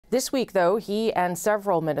This week, though, he and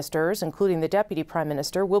several ministers, including the Deputy Prime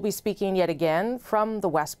Minister, will be speaking yet again from the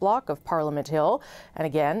West Block of Parliament Hill, and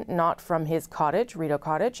again, not from his cottage, Rideau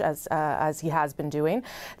Cottage, as he has been doing.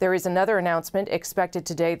 There is another announcement expected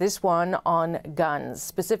today, this one on guns,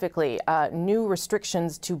 specifically new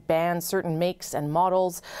restrictions to ban certain makes and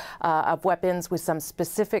models of weapons with some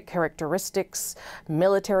specific characteristics,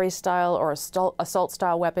 military-style or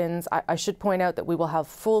assault-style weapons. I should point out that we will have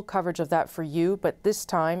full coverage of that for you, but this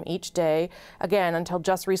time, each day, again, until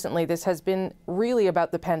just recently, this has been really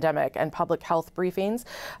about the pandemic and public health briefings.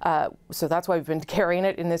 So that's why we've been carrying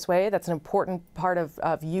it in this way. That's an important part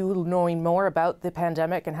of you knowing more about the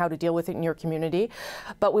pandemic and how to deal with it in your community.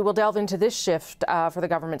 But we will delve into this shift for the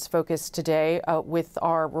government's focus today with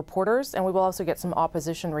our reporters, and we will also get some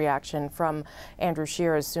opposition reaction from Andrew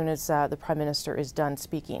Scheer as soon as the Prime Minister is done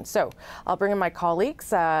speaking. So I'll bring in my colleagues,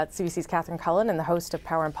 CBC's Catherine Cullen and the host of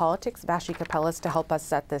Power and Politics, Vashi Kapellas, to help us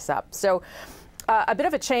set this up. So a bit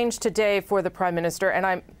of a change today for the Prime Minister, and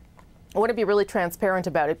I want to be really transparent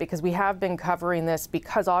about it because we have been covering this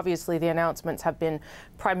because obviously the announcements have been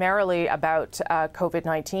primarily about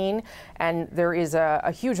COVID-19, and there is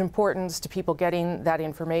a huge importance to people getting that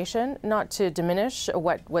information, not to diminish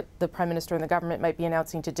what the Prime Minister and the government might be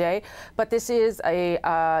announcing today, but this is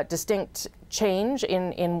a distinct change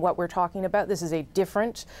in what we're talking about. This is a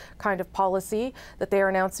different kind of policy that they are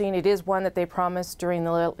announcing. It is one that they promised during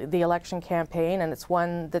the election campaign, and it's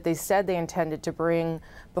one that they said they intended to bring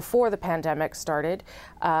before the pandemic started,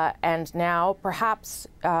 and now perhaps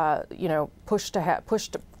pushed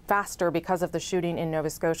faster because of the shooting in Nova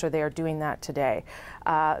Scotia. They are doing that today.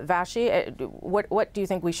 Vashi, what do you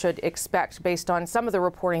think we should expect based on some of the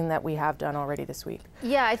reporting that we have done already this week?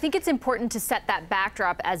 Yeah, I think it's important to set that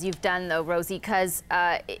backdrop as you've done, though, Rosie, because,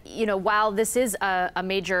 while this is a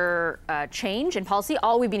major change in policy,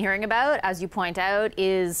 all we've been hearing about, as you point out,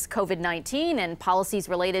 is COVID-19 and policies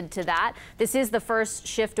related to that. This is the first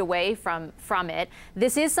shift away from it.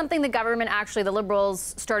 This is something the government, actually, the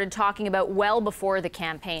Liberals started talking about well before the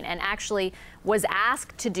campaign, and actually was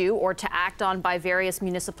asked to do or to act on by various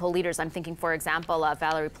municipal leaders. I'm thinking, for example, of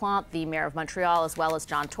Valérie Plante, the mayor of Montreal, as well as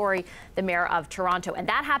John Tory, the mayor of Toronto. And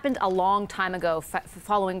that happened a long time ago,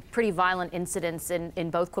 following pretty violent incidents in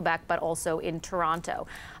both Quebec, but also in Toronto.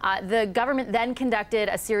 The government then conducted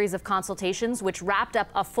a series of consultations, which wrapped up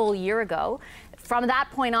a full year ago. From that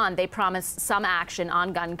point on, they promised some action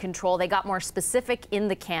on gun control. They got more specific in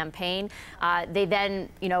the campaign. They then,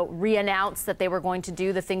 re-announced that they were going to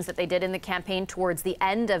do the things that they did in the campaign towards the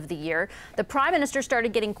end of the year. The Prime Minister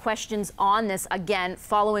started getting questions on this again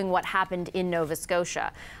following what happened in Nova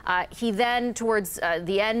Scotia. He then, towards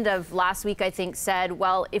the end of last week, I think, said,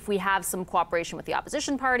 well, if we have some cooperation with the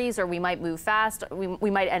opposition parties, or we might move fast, we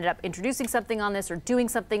might end up introducing something on this or doing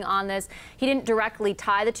something on this. He didn't directly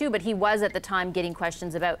tie the two, but he was at the time getting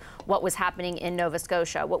questions about what was happening in Nova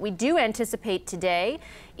Scotia. What we do anticipate today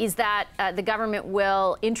is that the government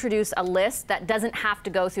will introduce a list that doesn't have to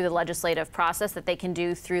go through the legislative process, that they can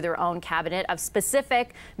do through their own cabinet, of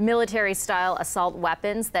specific military-style assault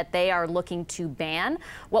weapons that they are looking to ban.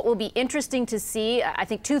 What will be interesting to see, I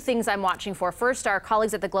think two things I'm watching for. First, our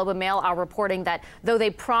colleagues at the Globe and Mail are reporting that though they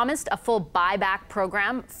promised a full buyback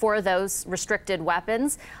program for those restricted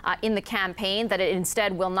weapons in the campaign, that it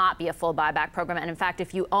instead will not be a full buyback program. And in fact,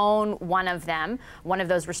 if you own one of them, one of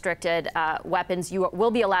those restricted weapons, you will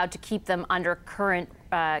be allowed to keep them under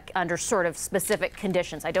under sort of specific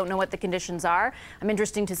conditions. I don't know what the conditions are. I'm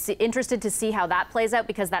interested to see how that plays out,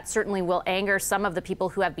 because that certainly will anger some of the people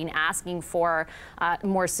who have been asking for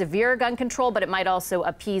more severe gun control, but it might also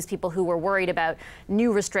appease people who were worried about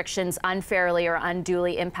new restrictions unfairly or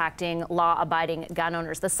unduly impacting law-abiding gun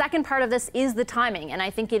owners. The second part of this is the timing, and I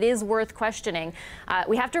think it is worth questioning.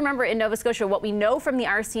 We have to remember, in Nova Scotia, what we know from the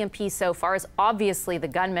RCMP so far is obviously the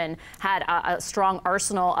gunman had a strong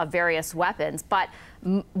arsenal of various weapons, but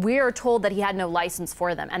we are told that he had no license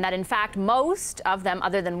for them, and that in fact most of them,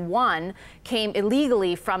 other than one, came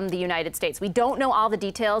illegally from the United States. We don't know all the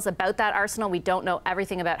details about that arsenal. We don't know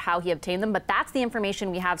everything about how he obtained them, but that's the information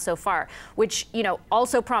we have so far, which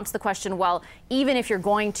also prompts the question, well, even if you're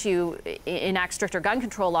going to enact stricter gun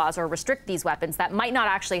control laws or restrict these weapons, that might not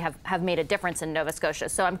actually have made a difference in Nova Scotia.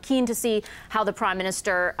 So I'm keen to see how the Prime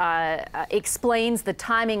Minister explains the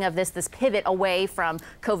timing of this pivot away from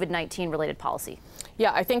COVID-19 related policy.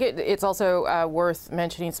 Yeah, I think it's also worth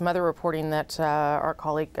mentioning some other reporting that our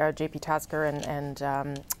colleague JP Tasker and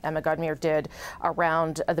Emma Godmere did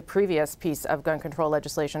around the previous piece of gun control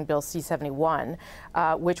legislation, Bill C-71,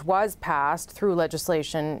 which was passed through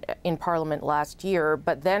legislation in Parliament last year,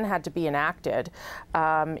 but then had to be enacted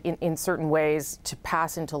in certain ways to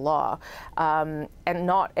pass into law. And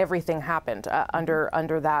not everything happened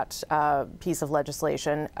under that piece of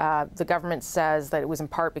legislation. The government says that it was in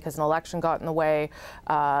part because an election got in the way.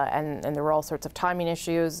 And there were all sorts of timing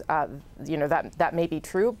issues. You know, that may be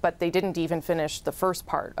true, but they didn't even finish the first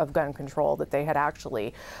part of gun control that they had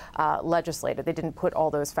actually legislated. They didn't put all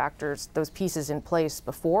those factors, those pieces in place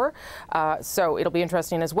before. So it'll be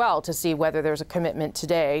interesting as well to see whether there's a commitment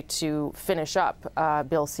today to finish up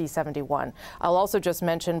Bill C-71. I'll also just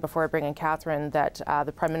mention before I bring in Catherine that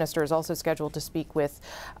the Prime Minister is also scheduled to speak with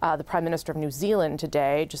the Prime Minister of New Zealand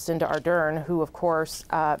today, Jacinda Ardern, who of course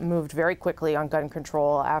moved very quickly on gun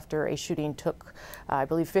control after a shooting took, I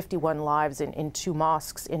believe, 51 lives in 2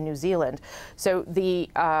 mosques in New Zealand. So the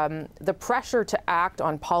pressure to act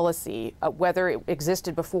on policy, whether it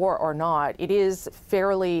existed before or not, it is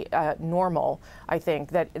fairly normal, I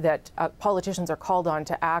think, that politicians are called on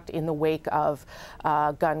to act in the wake of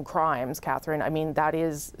gun crimes, Catherine. I mean, that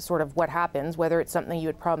is sort of what happens, whether it's something you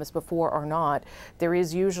had promised before or not. There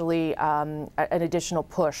is usually an additional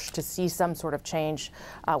push to see some sort of change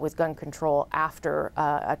with gun control after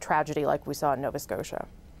a tragedy like we saw in Nova Scotia.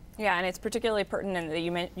 Yeah, and it's particularly pertinent that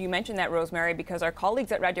you mentioned that, Rosemary, because our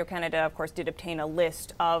colleagues at Radio-Canada, of course, did obtain a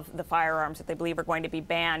list of the firearms that they believe are going to be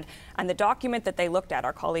banned. And the document that they looked at,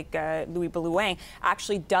 our colleague Louis Belouin,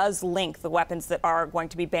 actually does link the weapons that are going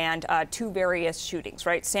to be banned to various shootings,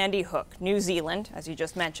 right? Sandy Hook, New Zealand, as you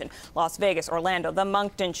just mentioned, Las Vegas, Orlando, the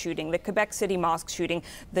Moncton shooting, the Quebec City mosque shooting,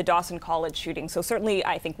 the Dawson College shooting. So certainly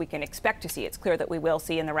I think we can expect to see, it's clear that we will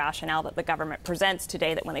see in the rationale that the government presents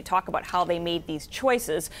today, that when they talk about how they made these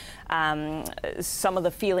choices, some of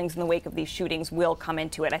the feelings in the wake of these shootings will come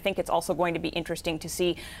into it. I think it's also going to be interesting to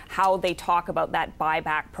see how they talk about that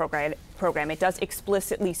buyback program. It does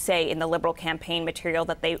explicitly say in the Liberal campaign material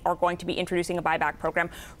that they are going to be introducing a buyback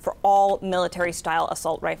program for all military-style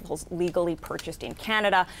assault rifles legally purchased in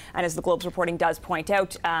Canada. And as the Globe's reporting does point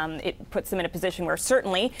out, it puts them in a position where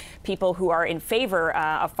certainly people who are in favor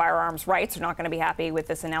of firearms rights are not going to be happy with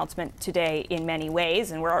this announcement today in many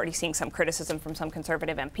ways. And we're already seeing some criticism from some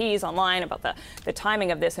Conservative MPs online about the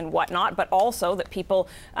timing of this and whatnot, but also that people,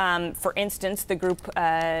 for instance, the group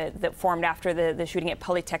that formed after the shooting at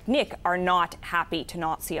Polytechnique are not happy to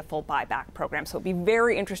not see a full buyback program. So it'd be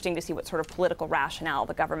very interesting to see what sort of political rationale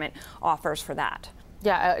the government offers for that.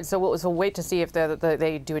 Yeah, so we'll wait to see if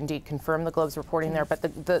they do indeed confirm the Globe's reporting there. But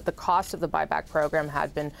the cost of the buyback program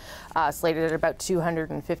had been slated at about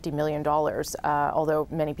 $250 million, although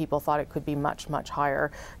many people thought it could be much, much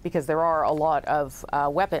higher because there are a lot of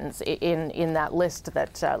weapons in that list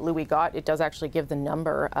that Louis got. It does actually give the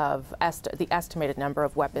number of the estimated number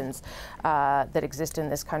of weapons that exist in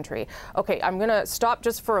this country. Okay, I'm going to stop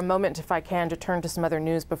just for a moment, if I can, to turn to some other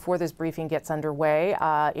news before this briefing gets underway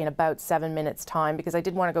in about 7 minutes' time, because I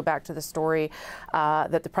did want to go back to the story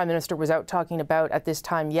that the Prime Minister was out talking about at this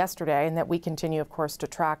time yesterday, and that we continue, of course, to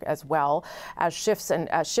track as well, as ships and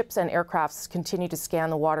aircrafts continue to scan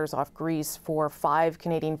the waters off Greece for 5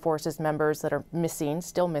 Canadian Forces members that are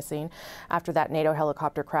still missing, after that NATO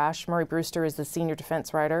helicopter crash. Murray Brewster is the senior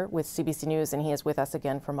defense writer with CBC News, and he is with us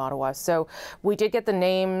again from Ottawa. So we did get the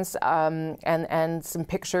names and some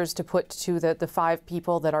pictures to put to the 5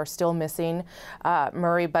 people that are still missing,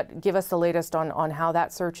 Murray, but give us the latest on how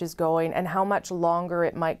that search is going and how much longer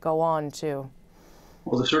it might go on, too.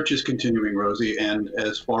 Well, the search is continuing, Rosie, and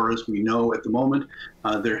as far as we know at the moment,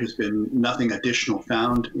 there has been nothing additional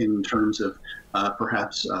found in terms of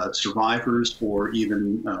perhaps survivors or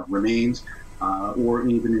even remains, or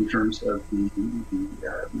even in terms of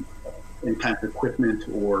any kind of equipment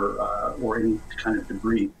or any kind of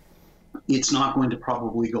debris. It's not going to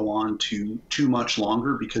probably go on too much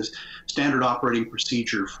longer, because standard operating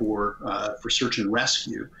procedure for search and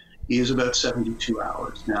rescue is about 72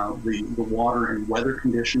 hours. Now, the water and weather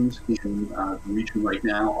conditions in the region right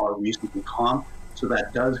now are reasonably calm, so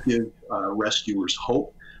that does give rescuers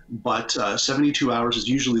hope. But 72 hours is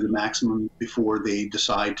usually the maximum before they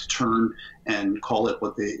decide to turn and call it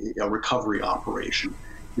a recovery operation.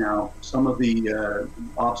 Now, some of the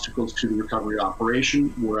obstacles to the recovery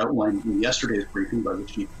operation were outlined in yesterday's briefing by the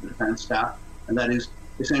Chief of the Defence Staff, and that is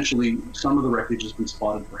essentially some of the wreckage has been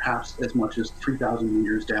spotted perhaps as much as 3,000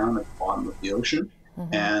 meters down at the bottom of the ocean,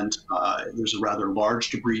 and there's a rather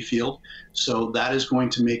large debris field. So that is going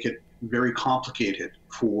to make it very complicated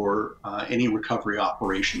for any recovery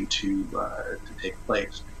operation to take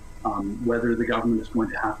place. Whether the government is going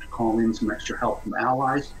to have to call in some extra help from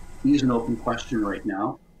allies is an open question right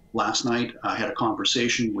now. Last night, I had a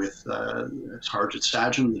conversation with Sergeant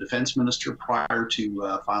Sajjan, the defense minister, prior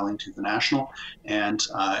to filing to the National, and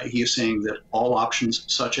he is saying that all options,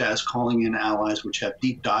 such as calling in allies which have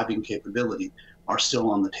deep diving capability, are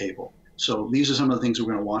still on the table. So these are some of the things we're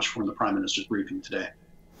going to watch for in the Prime Minister's briefing today.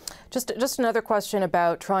 Just another question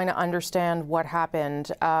about trying to understand what happened.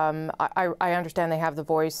 I understand they have the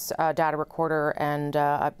voice data recorder and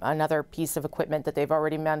another piece of equipment that they've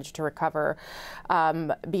already managed to recover.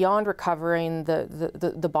 Beyond recovering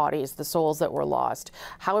the bodies, the souls that were lost,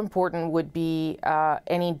 how important would be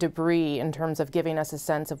any debris in terms of giving us a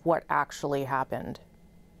sense of what actually happened?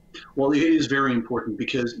 Well, it is very important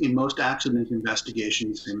because in most accident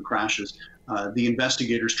investigations and crashes, the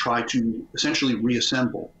investigators try to essentially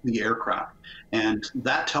reassemble the aircraft. And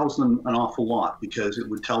that tells them an awful lot because it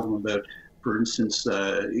would tell them about, for instance,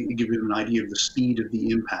 give them an idea of the speed of the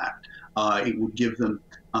impact. It would give them,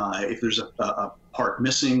 if there's a part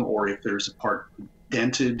missing or if there's a part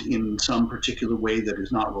dented in some particular way that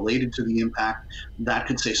is not related to the impact, that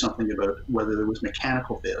could say something about whether there was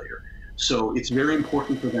mechanical failure. So it's very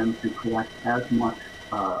important for them to collect as much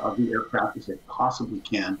of the aircraft as they possibly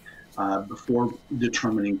can before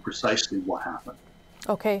determining precisely what happened.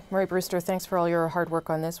 Okay, Murray Brewster, thanks for all your hard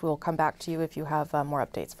work on this. We'll come back to you if you have more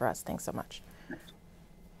updates for us. Thanks so much.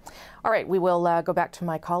 All right, we will go back to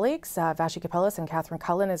my colleagues, Vashi Kapelis and Catherine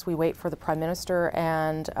Cullen, as we wait for the Prime Minister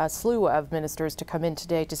and a slew of ministers to come in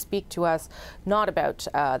today to speak to us, not about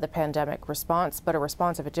the pandemic response, but a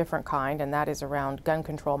response of a different kind, and that is around gun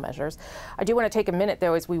control measures. I do want to take a minute,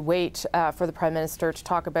 though, as we wait for the Prime Minister to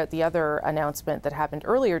talk about the other announcement that happened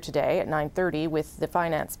earlier today at 9:30 with the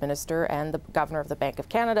Finance Minister and the Governor of the Bank of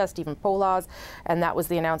Canada, Stephen Poloz, and that was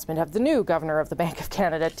the announcement of the new Governor of the Bank of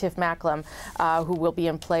Canada, Tiff Macklem, who will be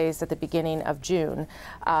in place at the beginning of June.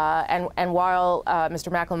 And while Mr.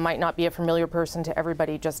 Macklem might not be a familiar person to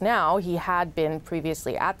everybody just now, he had been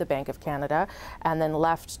previously at the Bank of Canada and then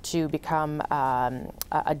left to become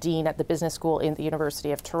a dean at the business school in the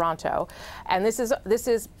University of Toronto. And this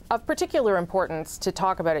is of particular importance to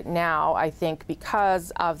talk about it now, I think,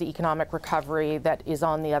 because of the economic recovery that is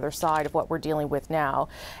on the other side of what we're dealing with now,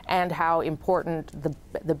 and how important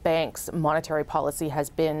the bank's monetary policy has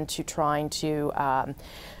been to trying to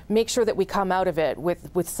make sure that we come out of it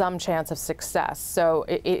with some chance of success. So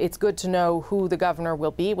it's good to know who the governor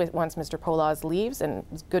will be once Mr. Poloz leaves, and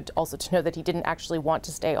it's good also to know that he didn't actually want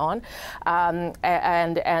to stay on.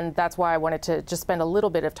 And that's why I wanted to just spend a little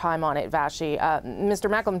bit of time on it, Vashi. Mr.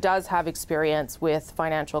 Macklem does have experience with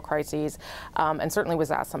financial crises and certainly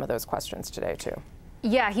was asked some of those questions today, too.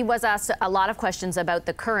 Yeah, he was asked a lot of questions about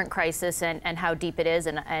the current crisis and how deep it is,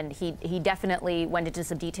 and he definitely went into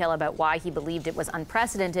some detail about why he believed it was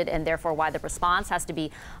unprecedented and therefore why the response has to be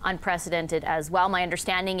unprecedented as well. My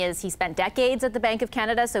understanding is he spent decades at the Bank of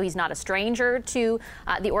Canada, so he's not a stranger to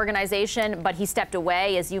the organization, but he stepped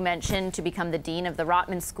away, as you mentioned, to become the dean of the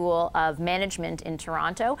Rotman School of Management in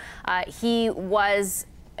Toronto. He was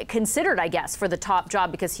considered, I guess, for the top job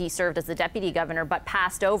because he served as the deputy governor, but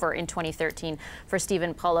passed over in 2013 for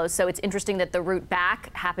Stephen Poloz. So it's interesting that the route back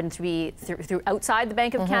happened to be through outside the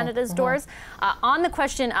Bank of Canada's doors. On the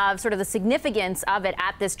question of sort of the significance of it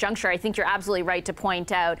at this juncture, I think you're absolutely right to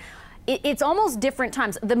point out it's almost different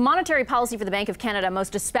times. The monetary policy for the Bank of Canada,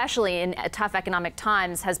 most especially in tough economic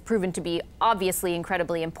times, has proven to be obviously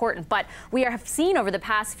incredibly important. But we have seen over the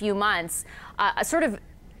past few months a sort of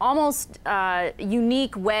almost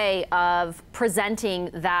unique way of presenting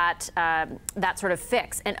that that sort of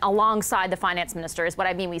fix, and alongside the finance minister is what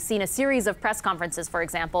I mean. We've seen a series of press conferences, for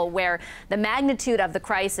example, where the magnitude of the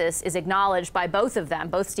crisis is acknowledged by both of them,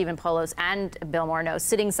 both Stephen Poloz and Bill Morneau,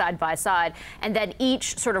 sitting side by side, and then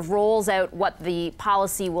each sort of rolls out what the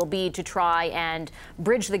policy will be to try and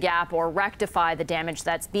bridge the gap or rectify the damage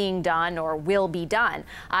that's being done or will be done.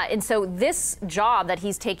 And so this job that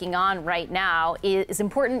he's taking on right now is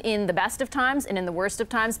important in the best of times and in the worst of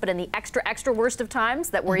times, but in the extra worst of times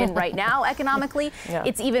that we're in right now economically,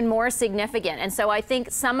 it's even more significant. And so I think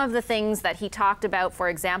some of the things that he talked about, for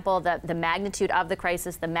example, the magnitude of the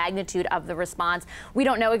crisis, the magnitude of the response, we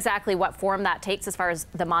don't know exactly what form that takes as far as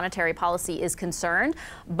the monetary policy is concerned,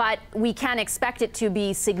 but we can expect it to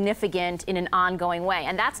be significant in an ongoing way.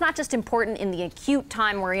 And that's not just important in the acute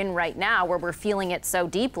time we're in right now, where we're feeling it so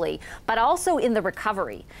deeply, but also in the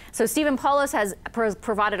recovery. So Stephen Poloz has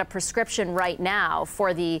provided provided a prescription right now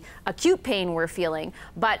for the acute pain we're feeling,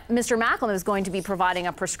 but Mr. Macklem is going to be providing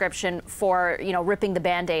a prescription for, ripping the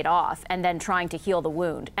Band-Aid off and then trying to heal the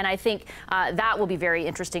wound. And I think that will be very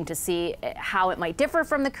interesting to see how it might differ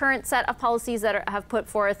from the current set of policies that have put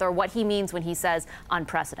forth, or what he means when he says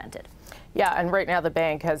unprecedented. Yeah, and right now the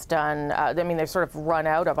bank has done, they've sort of run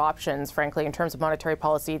out of options, frankly, in terms of monetary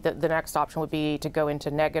policy. The next option would be to go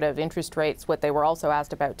into negative interest rates, what they were also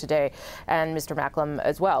asked about today. And Mr. Macklem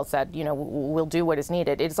as well said, we'll do what is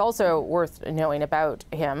needed. It's also worth knowing about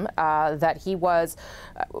him that he was,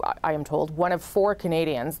 I am told, one of 4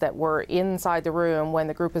 Canadians that were inside the room when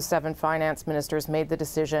the group of 7 finance ministers made the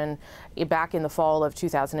decision back in the fall of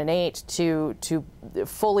 2008 to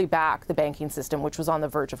fully back the banking system, which was on the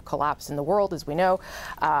verge of collapse in the world, as we know.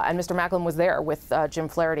 And Mr. Macklem was there with Jim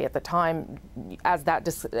Flaherty at the time as that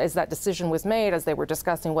decision was made, as they were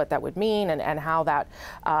discussing what that would mean and how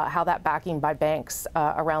that backing by banks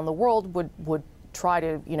around the world would try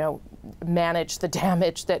to, manage the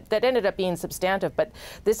damage that ended up being substantive. But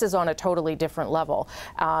this is on a totally different level.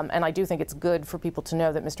 And I do think it's good for people to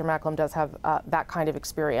know that Mr. Macklem does have that kind of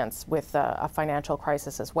experience with a financial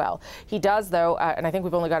crisis as well. He does, though, and I think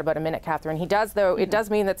we've only got about a minute, Catherine, he does, though, it does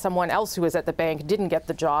mean that someone else who was at the bank didn't get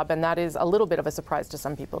the job, and that is a little bit of a surprise to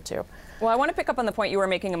some people, too. Well, I want to pick up on the point you were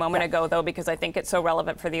making a moment ago, though, because I think it's so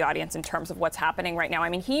relevant for the audience in terms of what's happening right now. I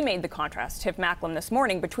mean, he made the contrast, Tiff Macklem, this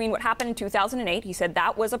morning between what happened in 2008. He said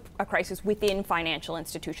that was a crisis within financial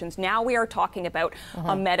institutions. Now we are talking about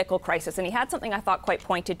a medical crisis. And he had something I thought quite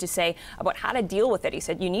pointed to say about how to deal with it. He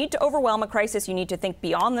said, you need to overwhelm a crisis. You need to think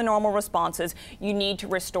beyond the normal responses. You need to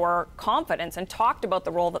restore confidence, and talked about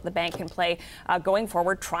the role that the bank can play going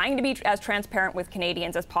forward, trying to be as transparent with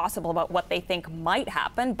Canadians as possible about what they think might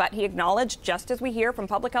happen. But he acknowledged, just as we hear from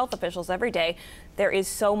public health officials every day, there is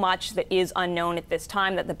so much that is unknown at this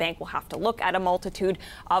time that the bank will have to look at a multitude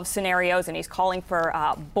of scenarios. And he's calling for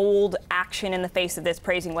bold action in the face of this,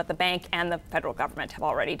 praising what the bank and the federal government have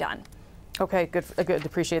already done. Okay, good.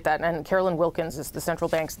 Appreciate that. And Carolyn Wilkins is the central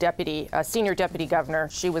bank's senior deputy governor.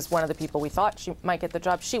 She was one of the people we thought she might get the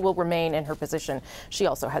job. She will remain in her position. She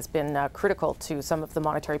also has been critical to some of the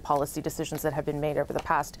monetary policy decisions that have been made over the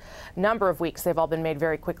past number of weeks. They've all been made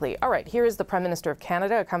very quickly. All right, here is the Prime Minister of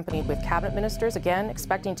Canada, accompanied with cabinet ministers, again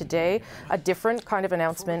expecting today a different kind of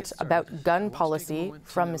announcement about gun policy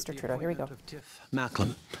from Mr. Trudeau. Here we go. Tiff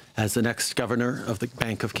Macklem as the next governor of the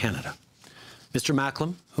Bank of Canada. Mr.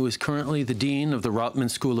 Macklem, who is currently the Dean of the Rotman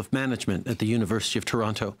School of Management at the University of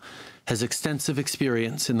Toronto, has extensive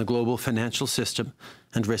experience in the global financial system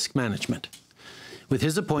and risk management. With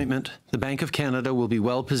his appointment, the Bank of Canada will be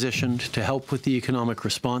well positioned to help with the economic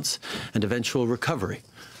response and eventual recovery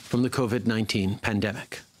from the COVID-19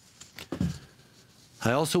 pandemic.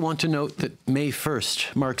 I also want to note that May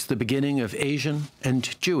 1st marks the beginning of Asian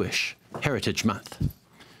and Jewish Heritage Month.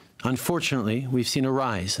 Unfortunately, we've seen a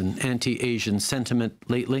rise in anti-Asian sentiment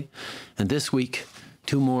lately, and this week,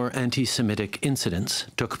 2 more anti-Semitic incidents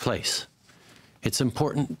took place. It's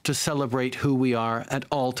important to celebrate who we are at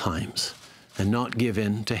all times and not give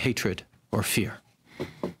in to hatred or fear.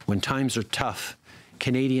 When times are tough,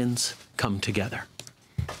 Canadians come together.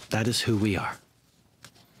 That is who we are.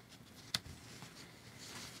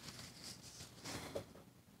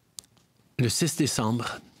 Le 6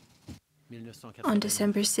 décembre. On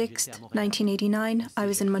December 6, 1989, I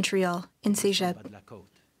was in Montreal, in Cégep,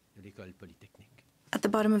 at the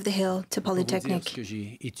bottom of the hill to Polytechnic.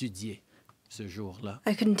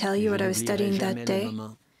 I couldn't tell you what I was studying that day,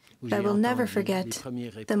 but I will never forget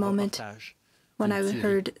the moment when I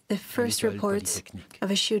heard the first reports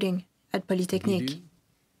of a shooting at Polytechnic.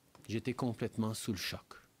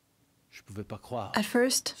 At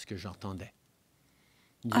first,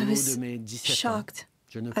 I was shocked.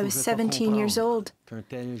 I was 17 years old,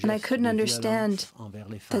 and I couldn't understand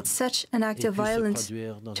that such an act of violence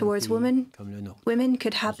towards women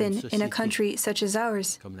could happen in a country such as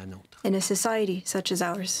ours, in a society such as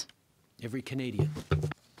ours. Every Canadian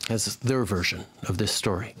has their version of this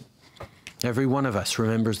story. Every one of us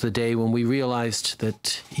remembers the day when we realized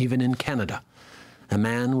that even in Canada, a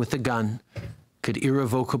man with a gun could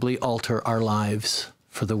irrevocably alter our lives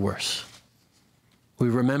for the worse. We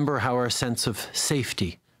remember how our sense of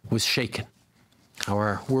safety was shaken, how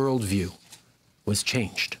our worldview was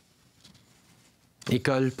changed.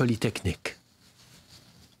 École Polytechnique,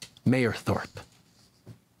 Mayerthorpe,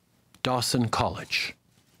 Dawson College,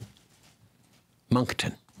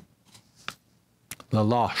 Moncton, La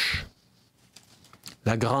Loche,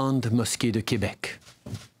 La Grande Mosquée de Québec,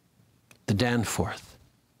 the Danforth,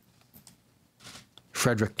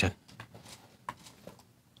 Fredericton,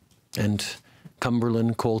 and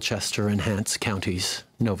Cumberland, Colchester, and Hants counties,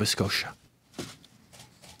 Nova Scotia.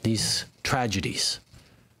 These tragedies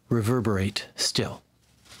reverberate still.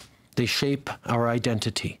 They shape our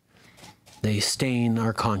identity. They stain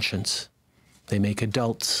our conscience. They make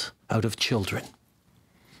adults out of children.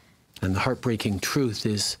 And the heartbreaking truth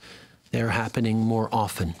is they're happening more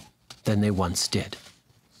often than they once did.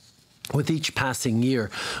 With each passing year,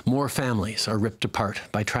 more families are ripped apart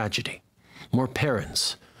by tragedy. More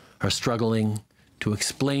parents are struggling to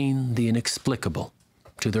explain the inexplicable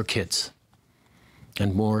to their kids.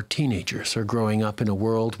 And more teenagers are growing up in a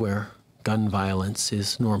world where gun violence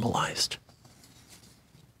is normalized.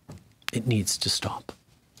 It needs to stop.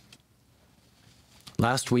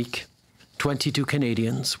 Last week, 22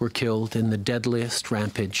 Canadians were killed in the deadliest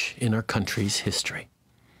rampage in our country's history.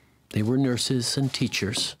 They were nurses and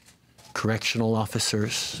teachers, correctional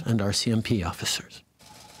officers and RCMP officers.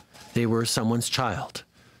 They were someone's child,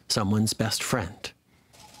 someone's best friend,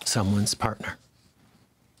 someone's partner.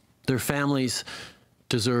 Their families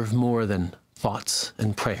deserve more than thoughts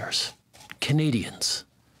and prayers. Canadians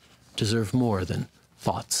deserve more than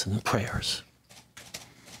thoughts and prayers.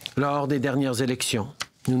 Lors des dernières élections,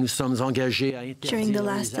 nous nous sommes engagés à interdire During the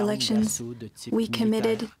last elections, we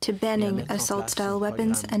committed to banning assault-style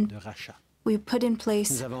weapons, and we put in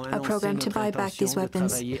place a program to buy back these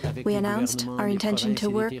weapons. We announced our intention to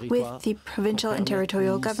work with the provincial and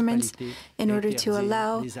territorial governments in order to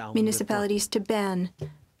allow municipalities to ban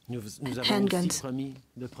handguns.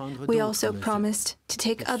 We also promised to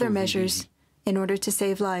take other measures in order to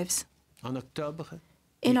save lives.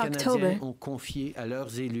 In October,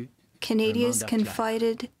 Canadians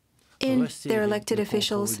confided in their elected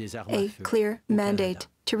officials a clear mandate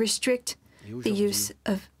to restrict the use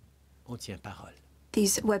of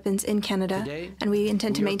these weapons in Canada, and we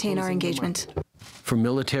intend to maintain our engagement. For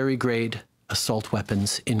military-grade assault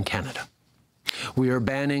weapons in Canada. We are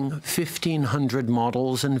banning 1,500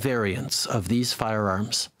 models and variants of these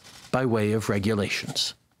firearms by way of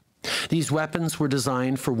regulations. These weapons were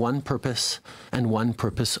designed for one purpose and one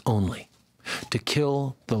purpose only: to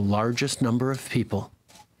kill the largest number of people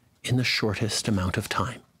in the shortest amount of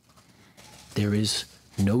time. There is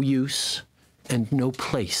no use and no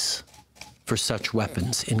place for such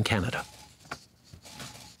weapons in Canada.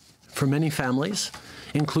 For many families,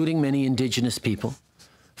 including many Indigenous people,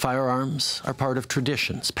 firearms are part of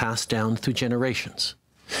traditions passed down through generations,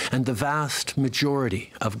 and the vast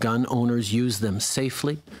majority of gun owners use them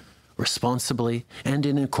safely, responsibly, and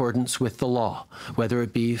in accordance with the law, whether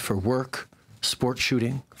it be for work, sport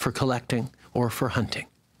shooting, for collecting, or for hunting.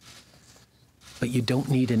 But you don't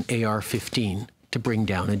need an AR-15 to bring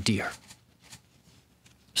down a deer.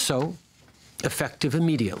 So, effective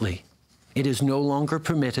immediately, it is no longer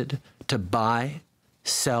permitted to buy,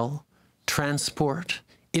 sell, transport,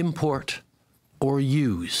 import, or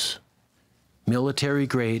use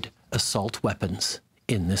military-grade assault weapons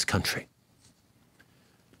in this country.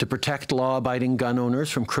 To protect law-abiding gun owners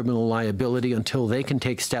from criminal liability until they can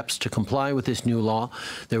take steps to comply with this new law,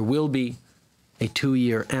 there will be a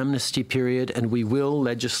 2-year amnesty period, and we will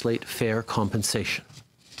legislate fair compensation.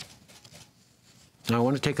 Now, I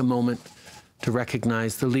want to take a moment to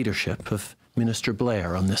recognize the leadership of Minister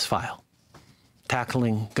Blair on this file.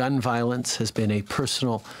 Tackling gun violence has been a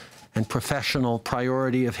personal and professional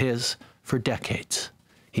priority of his for decades.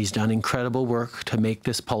 He's done incredible work to make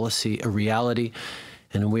this policy a reality,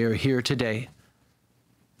 and we are here today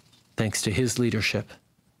thanks to his leadership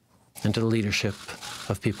and to the leadership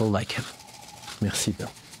of people like him. Merci,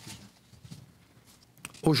 Bill.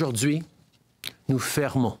 Aujourd'hui, nous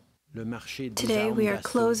fermons. Today, we are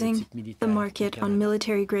closing the market on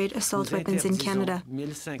military-grade assault weapons in Canada.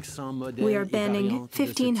 We are banning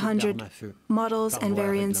 1,500 models and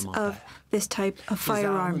variants of this type of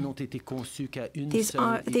firearm.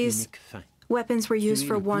 These weapons were used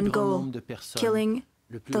for one goal: killing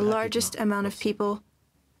the largest amount of people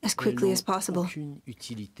as quickly as possible.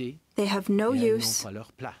 They have no use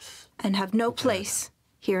and have no place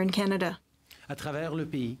here in Canada.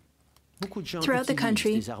 Throughout the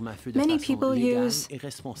country, many people use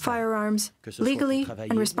firearms legally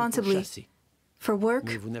and responsibly for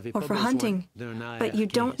work or for hunting, but you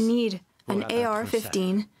don't need an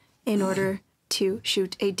AR-15 in order to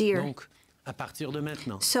shoot a deer.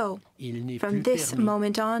 So, from this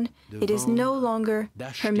moment on, it is no longer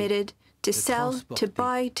permitted to sell, to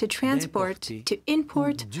buy, to transport, to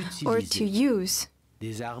import, or to use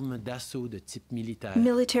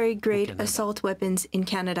military-grade assault weapons in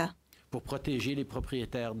Canada.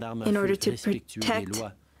 In order to protect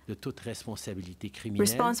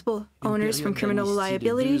responsible owners from criminal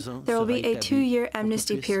liability, there will be a 2-year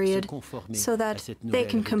amnesty period so that they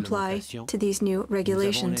can comply to these new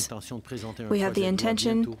regulations. We have the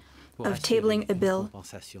intention of tabling a bill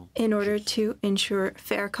in order to ensure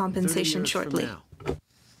fair compensation shortly.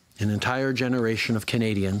 An entire generation of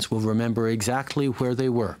Canadians will remember exactly where they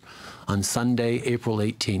were on Sunday, April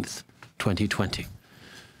 18th, 2020.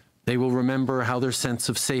 They will remember how their sense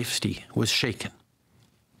of safety was shaken,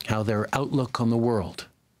 how their outlook on the world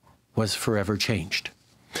was forever changed.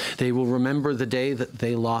 They will remember the day that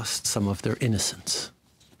they lost some of their innocence.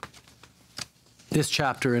 This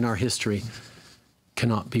chapter in our history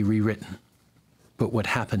cannot be rewritten, but what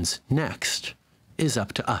happens next is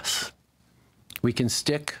up to us. We can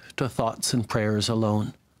stick to thoughts and prayers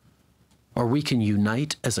alone, or we can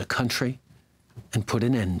unite as a country and put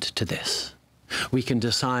an end to this. We can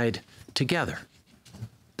decide together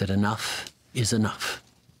that enough is enough.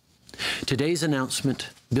 Today's announcement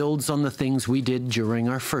builds on the things we did during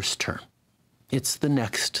our first term. It's the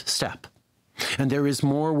next step. And there is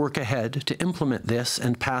more work ahead to implement this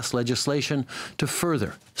and pass legislation to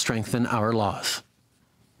further strengthen our laws.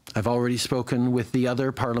 I've already spoken with the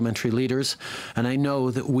other parliamentary leaders, and I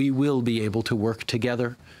know that we will be able to work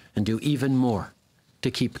together and do even more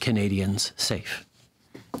to keep Canadians safe.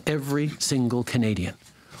 Every single Canadian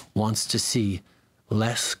wants to see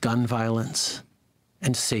less gun violence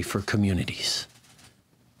and safer communities.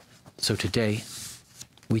 So today,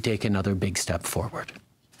 we take another big step forward.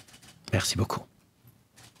 Merci beaucoup.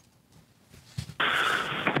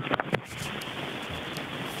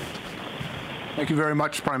 Thank you very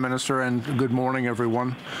much, Prime Minister, and good morning,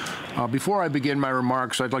 everyone. Before I begin my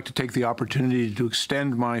remarks, I'd like to take the opportunity to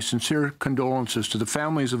extend my sincere condolences to the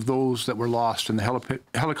families of those that were lost in the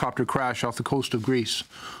helicopter crash off the coast of Greece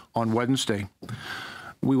on Wednesday.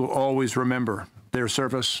 We will always remember their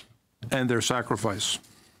service and their sacrifice.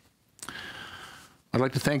 I'd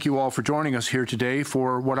like to thank you all for joining us here today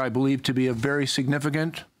for what I believe to be a very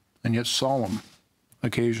significant and yet solemn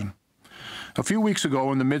occasion. A few weeks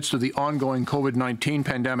ago, in the midst of the ongoing COVID-19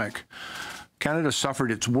 pandemic, Canada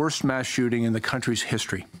suffered its worst mass shooting in the country's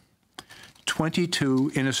history.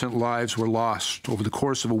 22 innocent lives were lost over the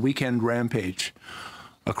course of a weekend rampage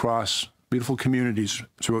across beautiful communities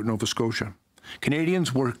throughout Nova Scotia.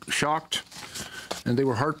 Canadians were shocked and they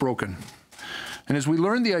were heartbroken. And as we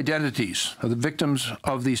learned the identities of the victims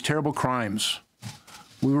of these terrible crimes,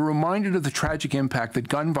 we were reminded of the tragic impact that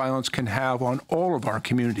gun violence can have on all of our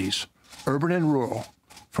communities, urban and rural,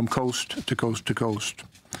 from coast to coast to coast.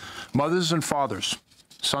 Mothers and fathers,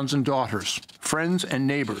 sons and daughters, friends and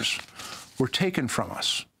neighbors were taken from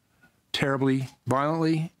us terribly,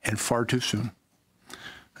 violently, and far too soon.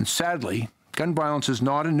 And sadly, gun violence is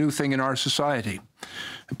not a new thing in our society,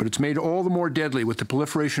 but it's made all the more deadly with the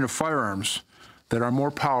proliferation of firearms that are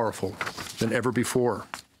more powerful than ever before.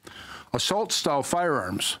 Assault-style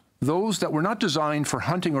firearms, those that were not designed for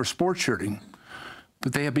hunting or sport shooting,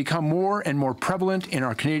 but they have become more and more prevalent in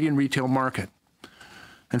our Canadian retail market.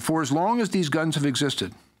 And for as long as these guns have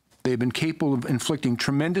existed, they have been capable of inflicting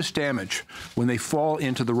tremendous damage when they fall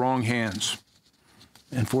into the wrong hands.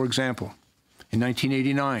 And for example, in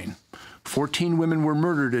 1989, 14 women were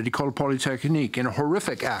murdered at École Polytechnique in a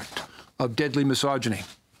horrific act of deadly misogyny.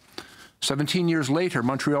 17 years later,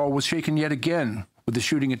 Montreal was shaken yet again with the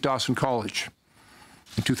shooting at Dawson College.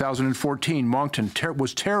 In 2014, Moncton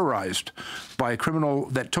was terrorized by a criminal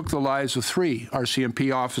that took the lives of 3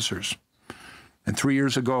 RCMP officers. And 3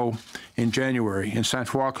 years ago, in January, in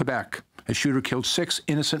Saint-Ouen, Quebec, a shooter killed 6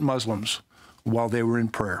 innocent Muslims while they were in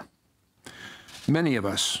prayer. Many of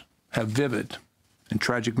us have vivid and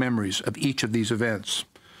tragic memories of each of these events.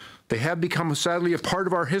 They have become, sadly, a part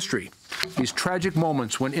of our history. These tragic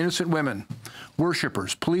moments when innocent women,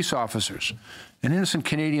 worshippers, police officers, and innocent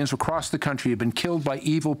Canadians across the country have been killed by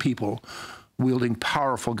evil people wielding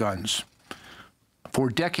powerful guns. For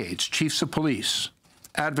decades, chiefs of police,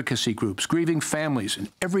 advocacy groups, grieving families, and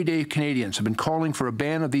everyday Canadians have been calling for a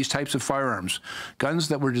ban of these types of firearms, guns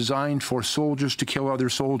that were designed for soldiers to kill other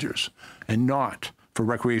soldiers and not for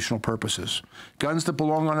recreational purposes, guns that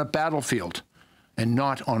belong on a battlefield and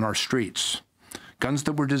not on our streets, guns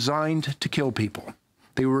that were designed to kill people.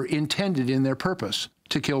 They were intended in their purpose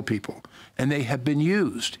to kill people, and they have been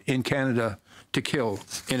used in Canada to kill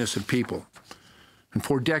innocent people. And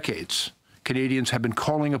for decades, Canadians have been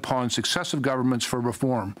calling upon successive governments for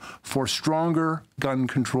reform, for stronger gun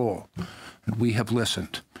control. And we have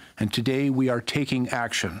listened. And today we are taking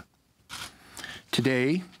action.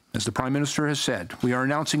 Today, as the Prime Minister has said, we are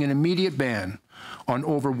announcing an immediate ban on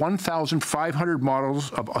over 1,500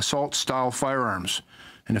 models of assault-style firearms,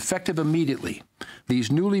 and effective immediately,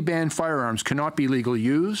 these newly banned firearms cannot be legally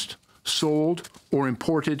used, sold, or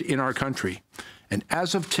imported in our country. And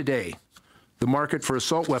as of today, the market for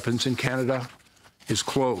assault weapons in Canada is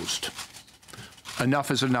closed.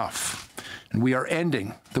 Enough is enough. And we are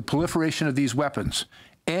ending the proliferation of these weapons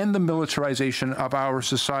and the militarization of our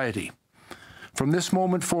society. From this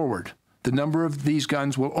moment forward, the number of these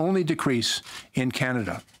guns will only decrease in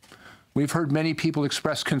Canada. We've heard many people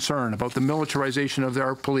express concern about the militarization of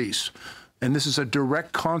our police, and this is a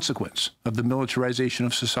direct consequence of the militarization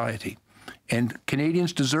of society. And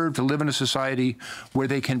Canadians deserve to live in a society where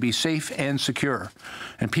they can be safe and secure.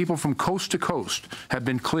 And people from coast to coast have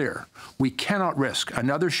been clear. We cannot risk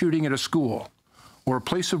another shooting at a school or a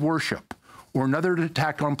place of worship or another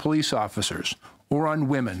attack on police officers or on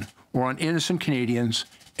women or on innocent Canadians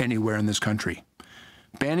anywhere in this country.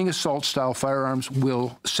 Banning assault-style firearms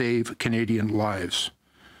will save Canadian lives.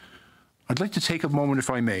 I'd like to take a moment, if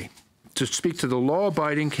I may, to speak to the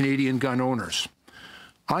law-abiding Canadian gun owners.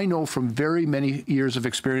 I know from very many years of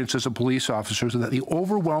experience as a police officer that the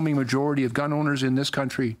overwhelming majority of gun owners in this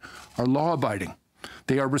country are law-abiding.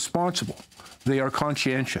 They are responsible. They are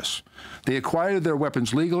conscientious. They acquire their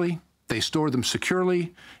weapons legally, they store them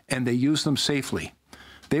securely, and they use them safely.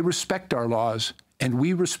 They respect our laws, and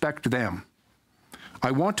we respect them.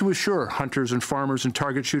 I want to assure hunters and farmers and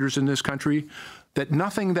target shooters in this country that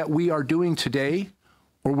nothing that we are doing today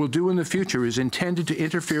or will do in the future is intended to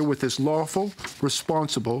interfere with this lawful,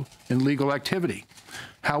 responsible, and legal activity.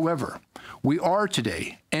 However, we are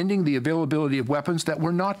today ending the availability of weapons that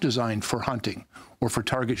were not designed for hunting or for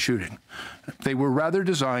target shooting. They were rather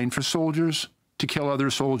designed for soldiers to kill other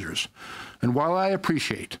soldiers. And while I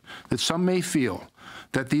appreciate that some may feel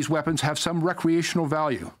that these weapons have some recreational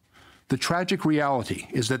value, the tragic reality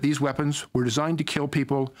is that these weapons were designed to kill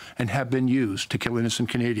people and have been used to kill innocent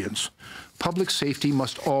Canadians. Public safety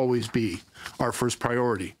must always be our first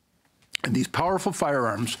priority. And these powerful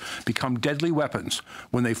firearms become deadly weapons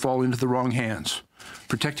when they fall into the wrong hands.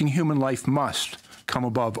 Protecting human life must come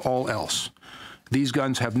above all else. These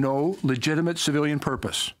guns have no legitimate civilian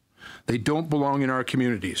purpose. They don't belong in our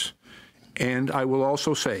communities. And I will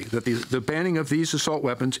also say that the banning of these assault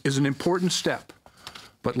weapons is an important step.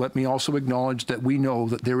 But let me also acknowledge that we know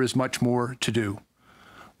that there is much more to do.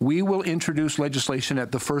 We will introduce legislation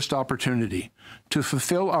at the first opportunity to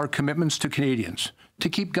fulfill our commitments to Canadians, to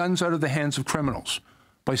keep guns out of the hands of criminals,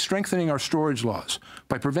 by strengthening our storage laws,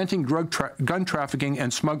 by preventing gun trafficking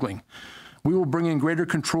and smuggling. We will bring in greater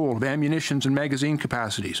control of ammunition and magazine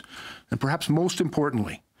capacities. And perhaps most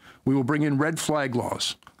importantly, we will bring in red flag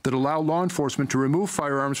laws that allow law enforcement to remove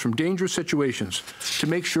firearms from dangerous situations to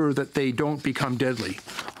make sure that they don't become deadly.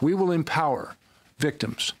 We will empower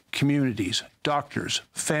victims, communities, doctors,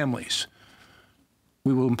 families.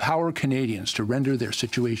 We will empower Canadians to render their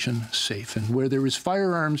situation safe. And where there is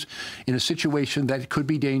firearms in a situation that could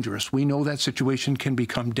be dangerous, we know that situation can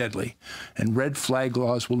become deadly. And red flag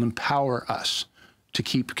laws will empower us to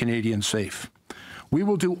keep Canadians safe. We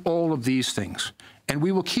will do all of these things. And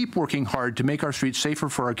we will keep working hard to make our streets safer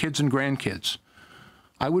for our kids and grandkids.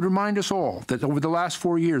 I would remind us all that over the last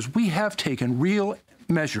 4 years, we have taken real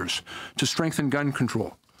measures to strengthen gun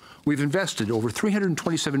control. We've invested over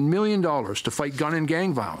 $327 million to fight gun and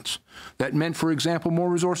gang violence. That meant, for example, more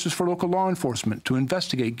resources for local law enforcement to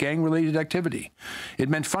investigate gang-related activity. It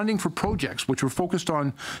meant funding for projects which were focused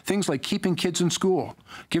on things like keeping kids in school,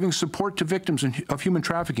 giving support to victims of human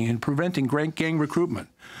trafficking, and preventing gang recruitment.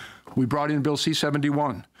 We brought in Bill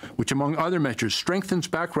C-71, which, among other measures, strengthens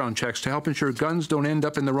background checks to help ensure guns don't end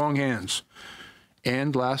up in the wrong hands.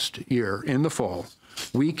 And last year, in the fall,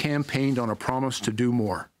 we campaigned on a promise to do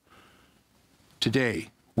more.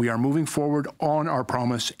 Today, we are moving forward on our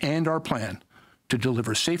promise and our plan to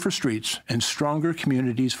deliver safer streets and stronger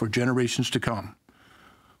communities for generations to come.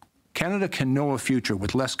 Canada can know a future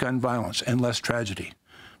with less gun violence and less tragedy.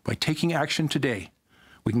 By taking action today,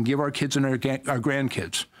 we can give our kids and our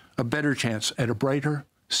grandkids a better chance at a brighter,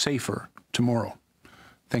 safer tomorrow.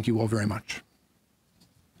 Thank you all very much.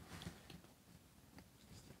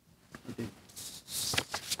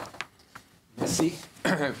 Merci.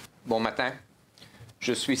 Bon matin.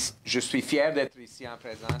 Je suis fier d'être ici en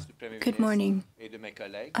présence du Premier ministre et de mes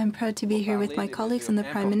collègues. I'm proud to be here with my colleagues and the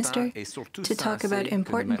Prime Minister to talk about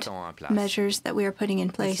important measures that we are putting in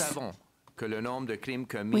place.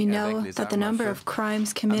 We know that the number of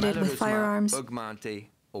crimes committed with firearms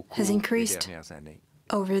has increased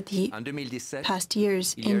over the past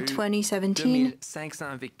years. In 2017,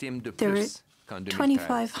 there were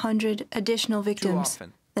 2,500 additional victims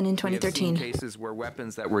than in 2013. We have seen cases where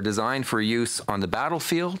weapons that were designed for use on the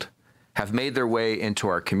battlefield have made their way into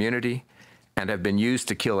our community and have been used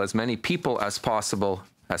to kill as many people as possible,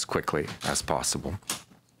 as quickly as possible.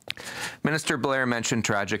 Minister Blair mentioned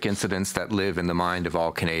tragic incidents that live in the mind of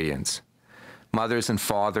all Canadians. Mothers and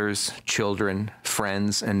fathers, children,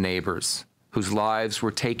 friends and neighbors whose lives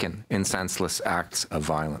were taken in senseless acts of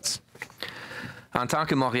violence. En tant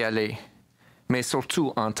que Montréalais, mais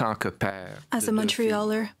surtout en tant que père, as a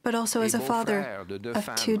Montrealer, but also as a father of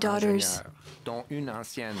 2 daughters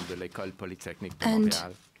and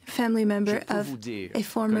family member of a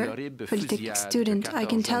former Polytechnic student, I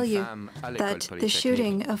can tell you that the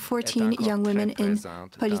shooting of 14 young women in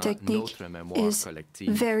Polytechnic is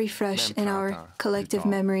very fresh in our collective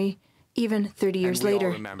memory, even 30 years later.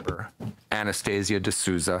 We all remember Anastasia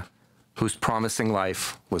D'Souza, whose promising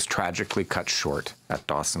life was tragically cut short at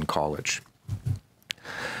Dawson College.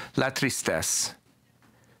 La tristesse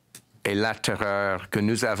et la terreur que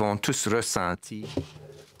nous avons tous ressentis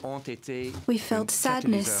ont été we felt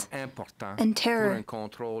sadness and terror,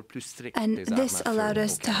 and this allowed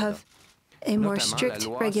us to have a more strict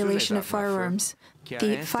regulation of firearms.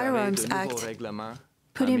 The Firearms Act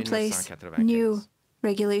put in place new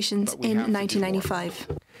regulations in 1995.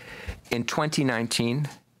 In 2019,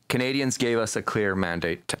 Canadians gave us a clear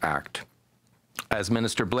mandate to act. As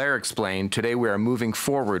Minister Blair explained, today we are moving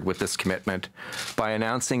forward with this commitment by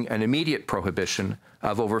announcing an immediate prohibition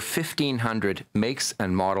of over 1,500 makes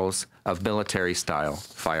and models of military-style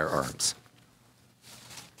firearms.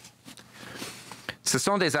 Ce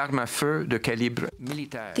sont des armes à feu de calibre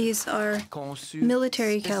militaire. These are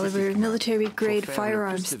military caliber, military-grade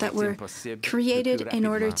firearms that were created in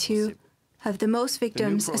order to have the most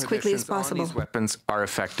victims as quickly as possible. These weapons are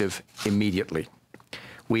effective immediately.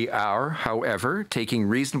 We are, however, taking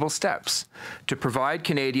reasonable steps to provide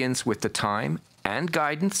Canadians with the time and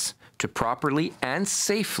guidance to properly and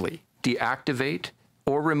safely deactivate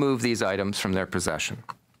or remove these items from their possession.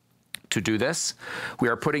 To do this, we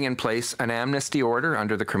are putting in place an amnesty order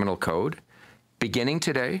under the Criminal Code, beginning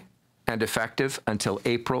today and effective until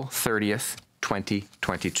April 30th,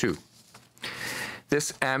 2022.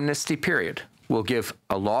 This amnesty period will give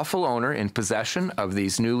a lawful owner in possession of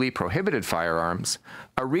these newly prohibited firearms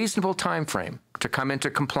a reasonable time frame to come into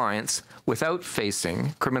compliance without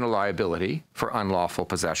facing criminal liability for unlawful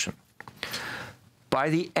possession. By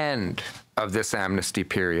the end of this amnesty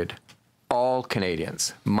period, all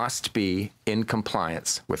Canadians must be in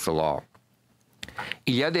compliance with the law.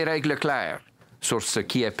 Il y a des règles claires sur ce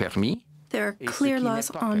qui est permis. There are clear laws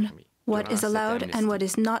on what is allowed and what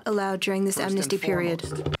is not allowed during this amnesty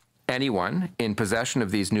period. Anyone in possession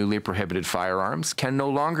of these newly prohibited firearms can no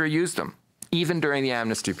longer use them, even during the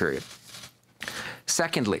amnesty period.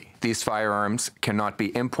 Secondly, these firearms cannot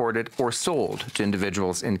be imported or sold to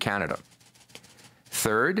individuals in Canada.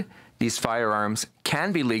 Third, these firearms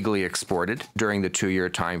can be legally exported during the 2-year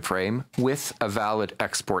time frame with a valid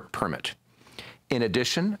export permit. In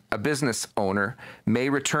addition, a business owner may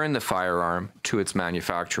return the firearm to its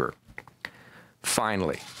manufacturer.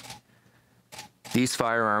 Finally, these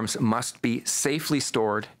firearms must be safely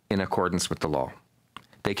stored in accordance with the law.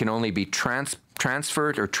 They can only be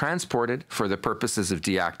transferred or transported for the purposes of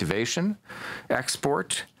deactivation,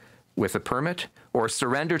 export with a permit, or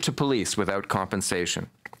surrender to police without compensation.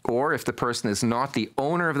 Or if the person is not the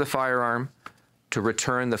owner of the firearm, to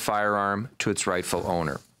return the firearm to its rightful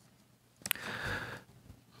owner.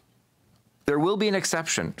 There will be an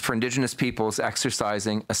exception for Indigenous peoples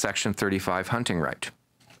exercising a Section 35 hunting right,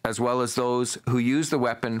 as well as those who use the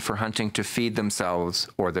weapon for hunting to feed themselves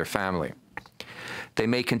or their family. They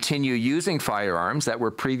may continue using firearms that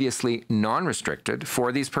were previously non-restricted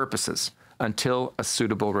for these purposes until a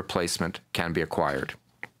suitable replacement can be acquired.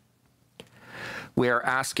 We are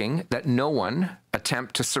asking that no one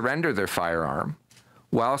attempt to surrender their firearm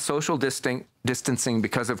while social distancing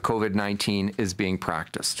because of COVID-19 is being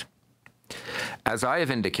practiced. As I have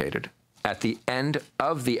indicated, at the end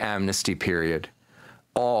of the amnesty period,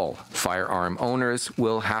 all firearm owners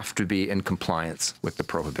will have to be in compliance with the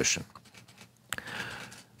prohibition.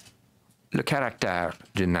 Le caractère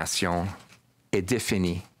d'une nation est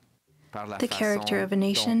défini. The character of a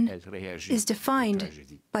nation is defined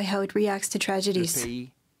by how it reacts to tragedies.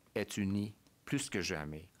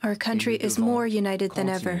 Our country is more united than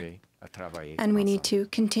ever, and we need to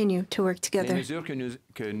continue to work together.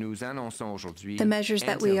 The measures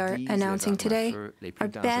that we are announcing today are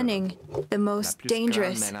banning the most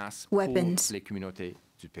dangerous weapons,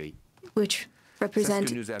 which represent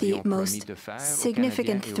the most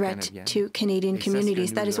significant threat to Canadian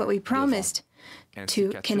communities. That is what we promised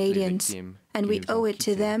to Canadians, and we owe it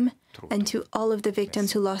to them and to all of the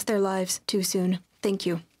victims who lost their lives too soon. Thank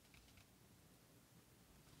you.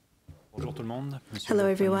 Hello,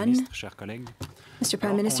 everyone. Mr.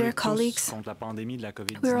 Prime Minister, colleagues,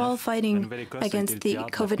 we're all fighting against the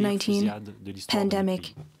COVID-19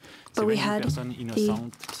 pandemic, but we had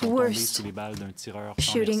the worst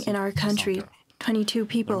shooting in our country. 22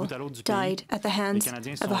 people died at the hands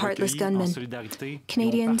of a heartless gunman.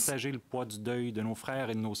 Canadians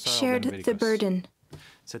shared the burden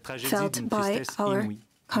felt by our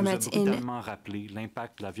comrades in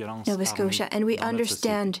Nova Scotia, and we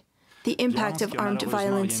understand the impact of armed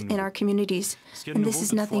violence in our communities. And this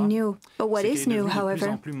is nothing new. But what is new,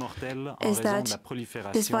 however, is that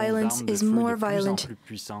this violence is more violent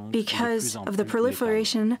because of the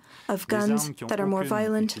proliferation of guns that are more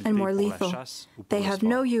violent and more lethal. They have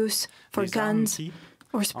no use for guns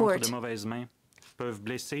or sport.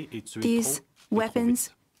 These weapons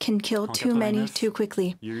can kill too many too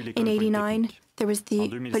quickly. In '89, there was the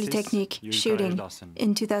Polytechnique shooting.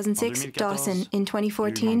 In 2006, Dawson. In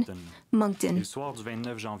 2014, Moncton.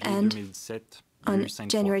 And on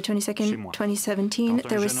January 22nd, 2017,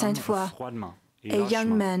 there was Sainte-Foy. A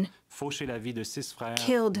young man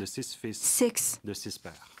killed 6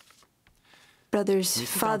 brothers,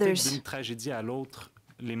 fathers.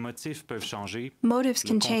 Motives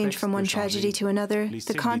can change from one tragedy to another.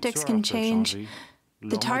 The context can change.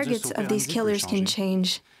 The targets of these killers can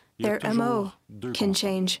change. Their MO can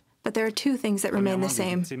change. But there are two things that remain the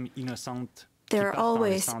same. There are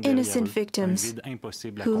always innocent victims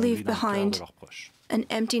who leave behind an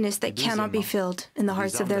emptiness that cannot be filled in the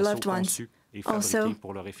hearts of their loved ones. Also,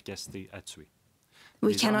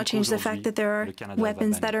 we cannot change the fact that there are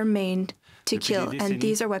weapons that are made to kill, and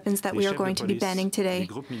these are weapons that we are going to be banning today.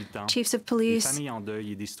 Chiefs of police,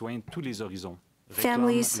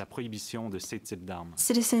 families,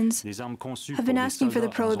 citizens have been asking for the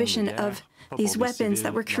prohibition of these weapons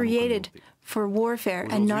that were created for warfare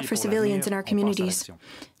and not for civilians in our communities.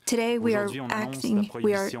 Today we are acting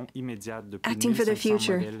for the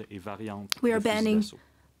future. We are banning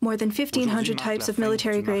more than 1,500 types of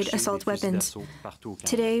military-grade assault weapons.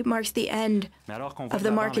 Today marks the end of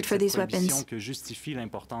the market for these weapons.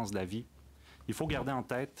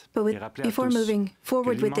 But before moving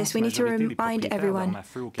forward with this, we need to remind everyone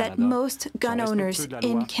that most gun owners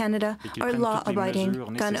in Canada are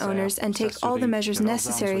law-abiding gun owners and take all the measures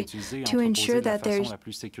necessary to ensure that their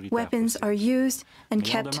weapons are used and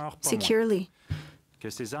kept securely.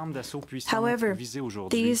 However,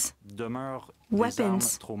 these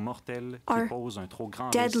weapons are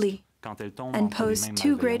deadly and pose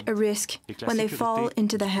too great a risk when they fall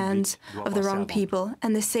into the hands of the wrong people,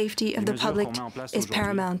 and the safety of the public is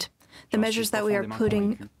paramount. The measures that we are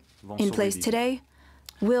putting in place today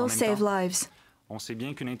will save lives.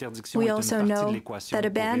 We also know that a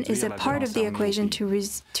ban is a part of the equation to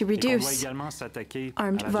reduce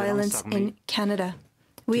armed violence in Canada.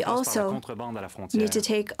 We also need to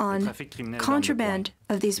take on contraband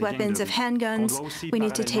of these weapons, of handguns. We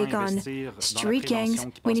need to take on street gangs.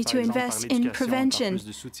 We need to invest in prevention.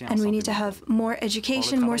 And we need to have more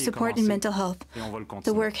education, more support in mental health.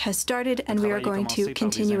 The work has started, and we are going to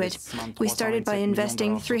continue it. We started by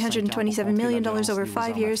investing $327 million over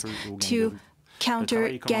 5 years to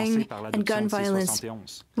counter gang and gun violence.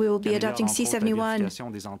 We will be adopting C-71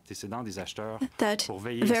 that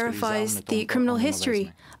verifies the criminal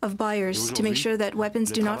history of buyers to make sure that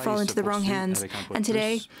weapons do not fall into the wrong hands. And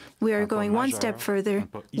today, we are going one step further,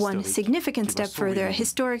 one significant step further, a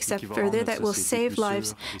historic step further that will save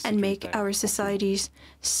lives and make our societies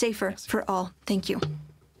safer for all. Thank you.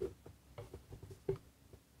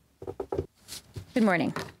 Good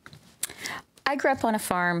morning. I grew up on a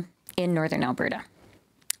farm in northern Alberta.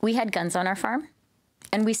 We had guns on our farm,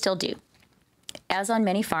 and we still do, as on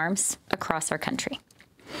many farms across our country.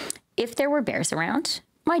 If there were bears around,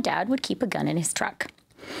 my dad would keep a gun in his truck,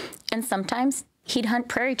 and sometimes he'd hunt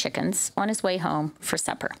prairie chickens on his way home for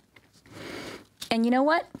supper. And you know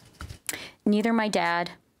what? Neither my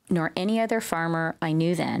dad nor any other farmer I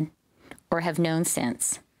knew then, or have known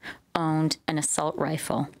since, owned an assault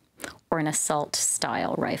rifle or an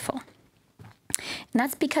assault-style rifle. And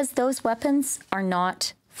that's because those weapons are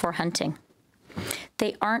not for hunting.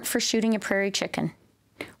 They aren't for shooting a prairie chicken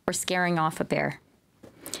or scaring off a bear.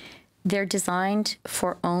 They're designed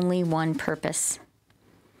for only one purpose: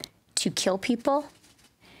 to kill people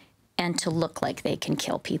and to look like they can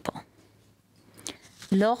kill people.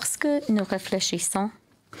 Lorsque nous réfléchissons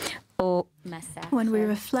au massacre when we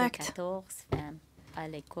reflect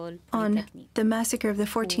on the massacre of the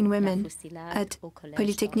 14 women at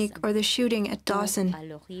Polytechnique, or the shooting at Dawson,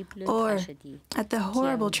 or at the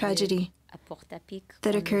horrible tragedy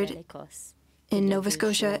that occurred in Nova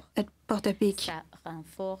Scotia at Portapique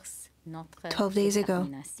 12 days ago,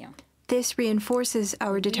 This reinforces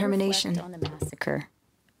our determination. On the massacre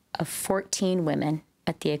of 14 women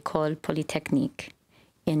at the École Polytechnique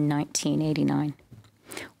in 1989,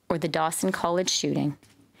 or the Dawson College shooting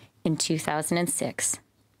in 2006,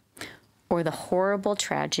 or the horrible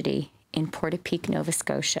tragedy in Portapique, Nova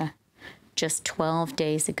Scotia, just 12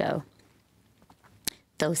 days ago.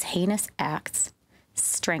 Those heinous acts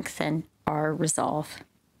strengthen our resolve.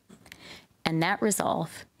 And that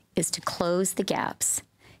resolve is to close the gaps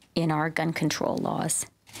in our gun control laws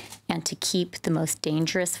and to keep the most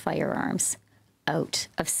dangerous firearms out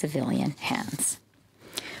of civilian hands.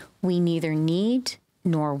 We neither need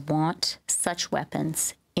nor want such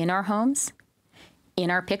weapons in our homes,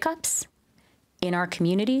 in our pickups, in our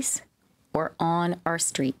communities, or on our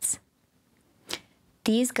streets.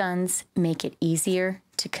 These guns make it easier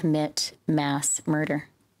to commit mass murder,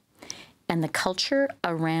 and the culture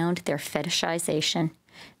around their fetishization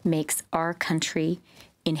makes our country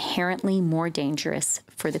inherently more dangerous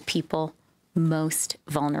for the people most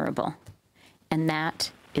vulnerable, and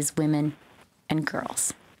that is women and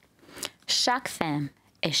girls. Chaque femme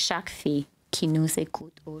et chaque fille qui nous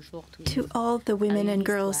écoute aujourd'hui, to all the women and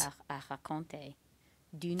girls,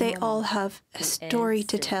 they all have a story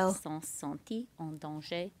to tell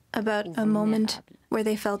about a moment where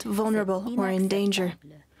they felt vulnerable or in danger.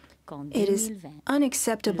 It is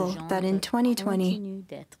unacceptable that in 2020,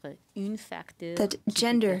 that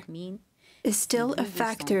gender is still a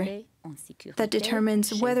factor that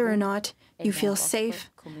determines whether or not you feel safe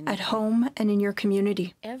at home and in your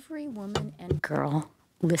community. Every woman and girl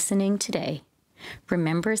listening today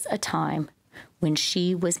remembers a time when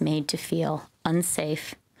she was made to feel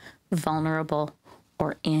unsafe, vulnerable,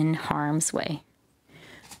 or in harm's way.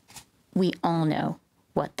 We all know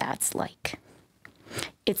what that's like.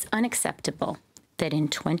 It's unacceptable that in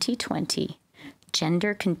 2020,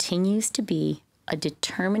 gender continues to be a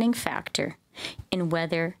determining factor in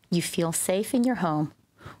whether you feel safe in your home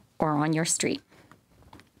or on your street.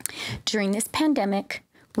 During this pandemic,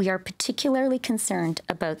 we are particularly concerned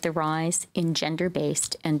about the rise in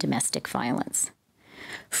gender-based and domestic violence.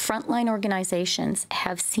 Frontline organizations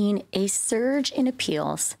have seen a surge in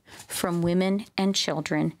appeals from women and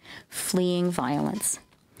children fleeing violence.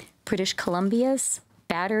 British Columbia's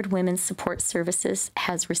Battered Women's Support Services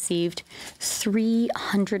has received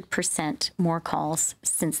 300% more calls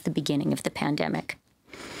since the beginning of the pandemic.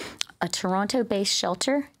 A Toronto-based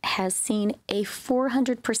shelter has seen a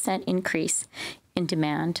 400% increase in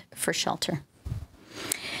demand for shelter.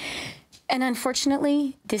 And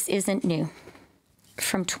unfortunately, this isn't new.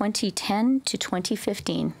 From 2010 to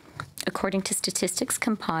 2015, according to statistics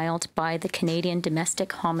compiled by the Canadian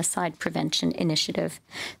Domestic Homicide Prevention Initiative,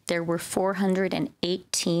 there were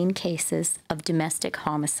 418 cases of domestic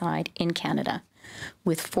homicide in Canada,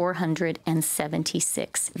 with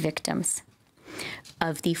 476 victims.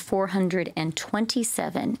 Of the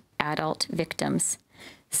 427 adult victims,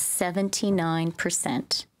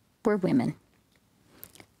 79% were women.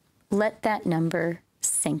 Let that number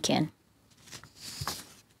sink in.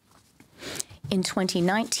 In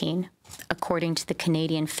 2019, according to the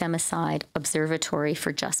Canadian Femicide Observatory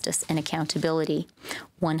for Justice and Accountability,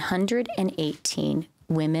 118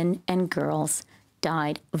 women and girls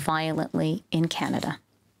died violently in Canada.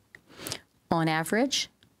 On average,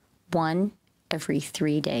 1 every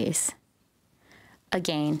 3 days.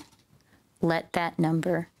 Again, let that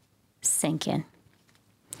number sink in.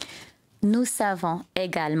 Nous savons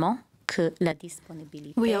également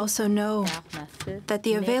we also know that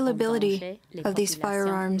the availability of these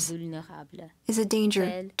firearms is a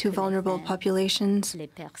danger to vulnerable populations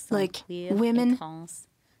like women,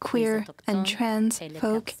 queer and trans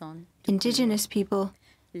folk, Indigenous people,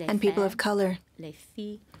 and people of color,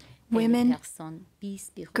 women,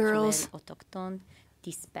 girls,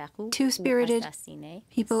 two-spirited,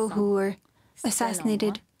 people who were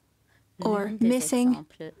assassinated or missing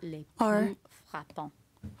are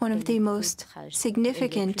one of the most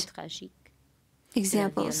significant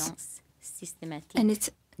examples, and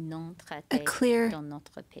it's a clear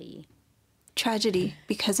tragedy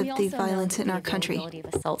because of the violence in our country. The availability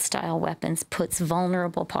of assault-style weapons puts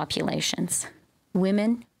vulnerable populations,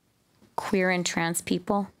 women, queer and trans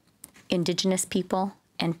people, Indigenous people,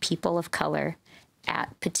 and people of color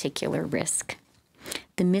at particular risk.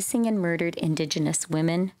 The missing and murdered Indigenous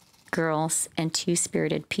women, girls, and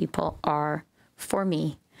two-spirited people are, for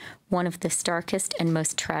me, one of the starkest and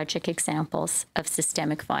most tragic examples of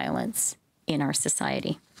systemic violence in our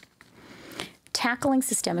society. Tackling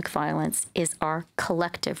systemic violence is our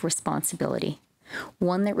collective responsibility,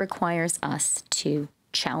 one that requires us to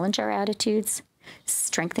challenge our attitudes,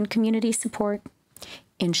 strengthen community support,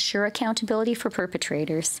 ensure accountability for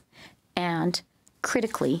perpetrators, and,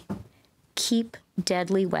 critically, keep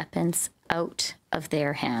deadly weapons out of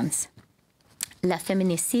their hands. La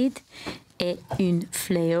féminicide est un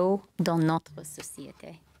fléau dans notre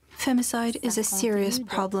société. Femicide is a serious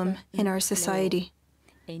problem in our society,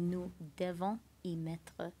 and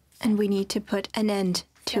we need to put an end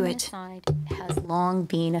to it. Feminicide has long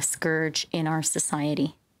been a scourge in our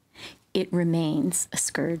society. It remains a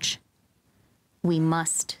scourge. We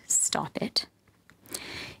must stop it.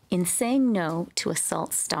 In saying no to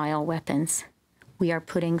assault-style weapons, we are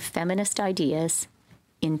putting feminist ideas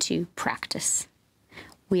into practice.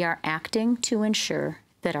 We are acting to ensure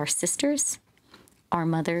that our sisters, our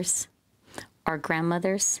mothers, our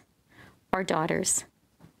grandmothers, our daughters,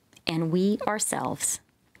 and we ourselves,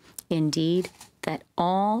 indeed, that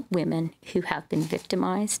all women who have been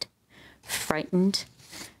victimized, frightened,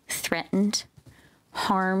 threatened,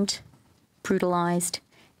 harmed, brutalized,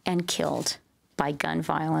 and killed by gun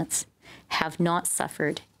violence have not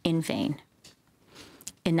suffered in vain.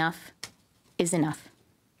 Enough is enough.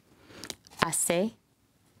 Assez,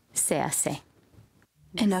 c'est assez.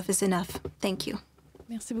 Enough is enough. Thank you.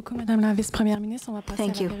 Merci beaucoup, Madame la Vice-Première ministre. On va passer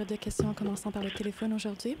Thank à la you. période de questions en commençant par le téléphone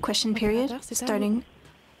aujourd'hui. Question period, starting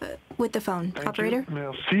with the phone. Operator?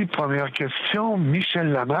 Merci. Première question,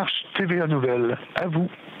 Michel Lamarche, TVA Nouvelles. À vous.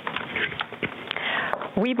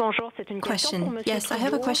 Oui, bonjour. C'est une question. Yes, I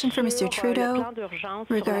have a question for Mr. Trudeau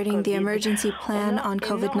regarding the emergency plan on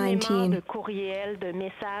COVID-19.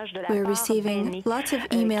 We're receiving lots of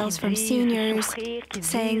emails from seniors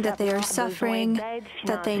saying that they are suffering,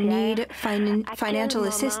 that they need financial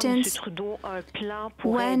assistance.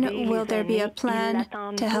 When will there be a plan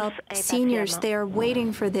to help seniors? They are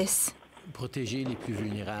waiting for this. Protecting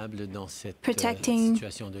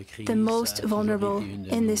the most vulnerable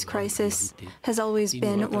in this crisis has always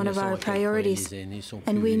been one of our priorities,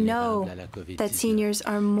 and we know that seniors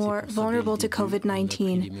are more vulnerable to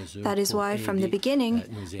COVID-19. That is why, from the beginning,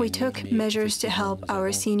 we took measures to help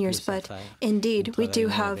our seniors, but indeed, we do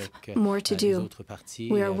have more to do.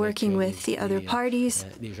 We are working with the other parties,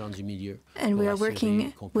 and we are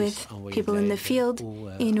working with people in the field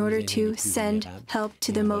in order to send help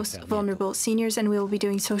to the most vulnerable seniors, and we will be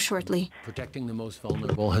doing so shortly. Protecting the most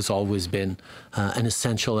vulnerable has always been an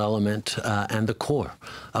essential element and the core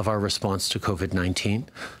of our response to COVID-19.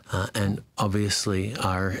 And obviously,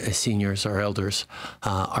 our seniors, our elders,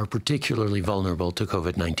 are particularly vulnerable to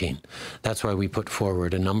COVID-19. That's why we put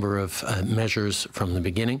forward a number of measures from the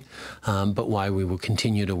beginning, but why we will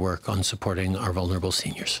continue to work on supporting our vulnerable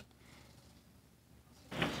seniors.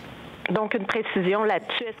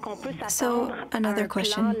 So, another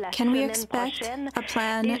question. Can we expect a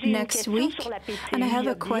plan next week? And I have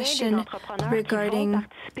a question regarding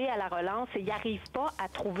the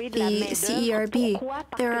CERB.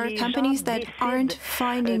 There are companies that aren't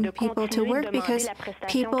finding people to work because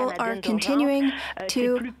people are continuing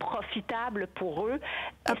to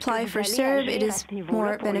apply for CERB. It is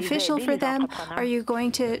more beneficial for them. Are you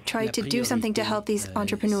going to try to do something to help these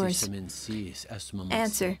entrepreneurs?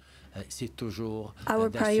 Answer. Our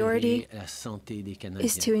priority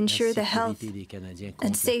is to ensure the health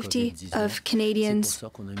and safety of Canadians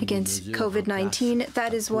against COVID-19.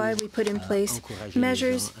 That is why we put in place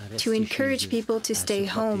measures to encourage people to stay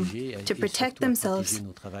home, to protect themselves,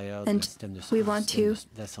 and we want to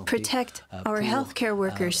protect our healthcare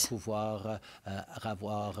workers.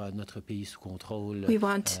 We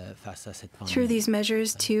want, through these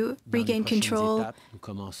measures, to regain control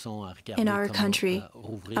in our country.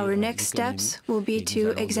 Our next steps will be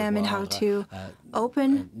to examine how to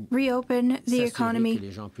reopen the economy,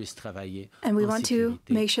 and we want to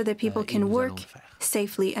make sure that people can work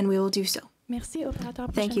safely, and we will do so.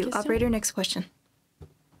 Thank you. Operator, next question.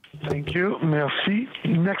 Thank you. Merci.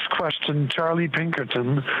 Next question, Charlie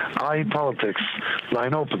Pinkerton, iPolitics.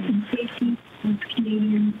 Line open.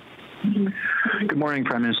 Good morning,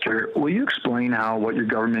 Prime Minister. Will you explain how what your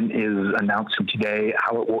government is announcing today,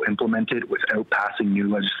 how it will implement it without passing new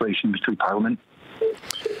legislation through Parliament?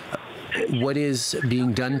 What is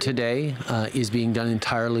being done today is being done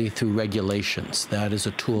entirely through regulations. That is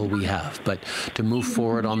a tool we have. But to move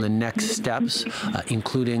forward on the next steps,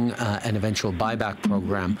 including an eventual buyback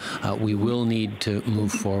program, we will need to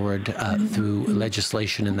move forward through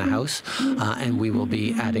legislation in the House, and we will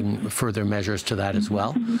be adding further measures to that as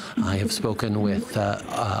well. I have spoken with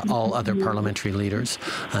all other parliamentary leaders,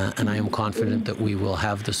 and I am confident that we will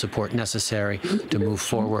have the support necessary to move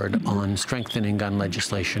forward on strengthening gun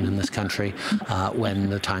legislation in this country when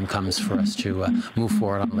the time comes for us to move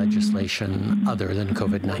forward on legislation other than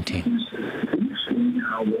COVID-19.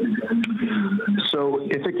 So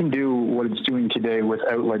if it can do what it's doing today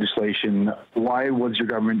without legislation, why was your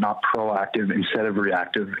government not proactive instead of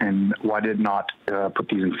reactive, and why did it not put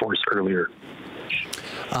these in force earlier?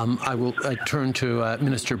 I will turn to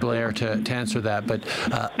Minister Blair to answer that, but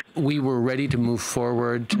we were ready to move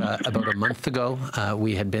forward about a month ago.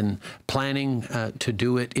 We had been planning to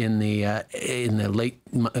do it in the late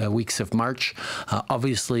weeks of March.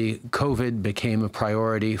 Obviously, COVID became a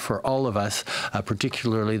priority for all of us,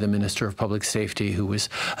 particularly the Minister of Public Safety, who was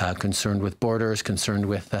concerned with borders, concerned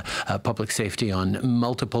with public safety on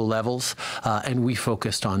multiple levels, and we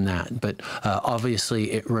focused on that. But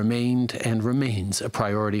obviously, it remained and remains a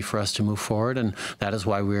priority for us to move forward, and that is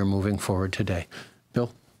why we are moving forward today.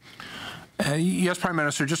 Bill? Yes, Prime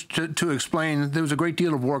Minister, just to explain, there was a great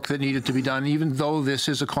deal of work that needed to be done, even though this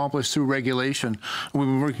is accomplished through regulation. We've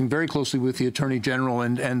been working very closely with the Attorney General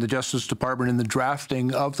and the Justice Department in the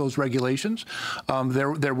drafting of those regulations.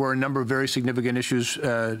 There were a number of very significant issues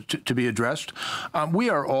to be addressed. We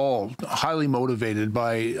are all highly motivated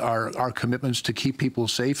by our commitments to keep people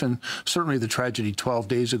safe, and certainly the tragedy 12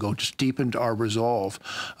 days ago just deepened our resolve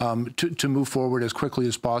to move forward as quickly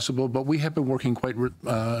as possible. But we have been working quite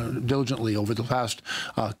diligently over the past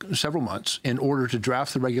several months in order to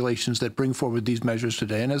draft the regulations that bring forward these measures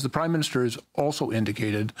today. And as the Prime Minister has also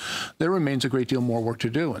indicated, there remains a great deal more work to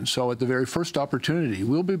do. And so at the very first opportunity,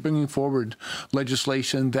 we'll be bringing forward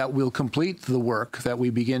legislation that will complete the work that we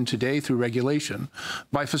begin today through regulation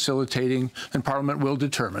by facilitating, and Parliament will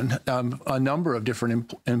determine, a number of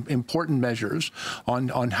different important measures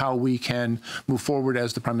on how we can move forward,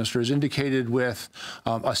 as the Prime Minister has indicated, with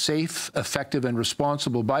a safe, effective and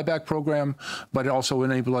responsible buyback program, but also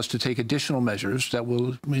enable us to take additional measures that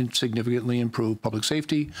will significantly improve public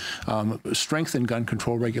safety, strengthen gun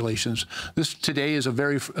control regulations. This today is a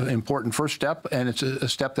very important first step, and it's a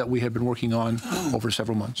step that we have been working on over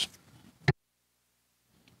several months.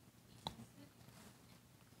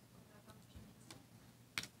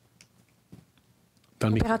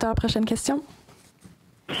 Opérateur, prochaine question.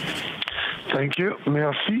 Thank you.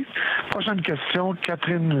 Merci. Prochaine question,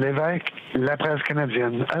 Catherine Lévesque, La Presse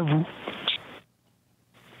canadienne. À vous.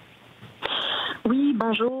 Oui,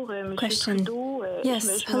 bonjour, Question. Trudeau.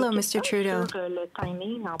 Yes, hello, Mr. Trudeau.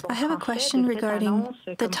 I have a question regarding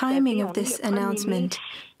the timing of this announcement.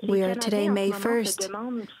 We are today May 1st.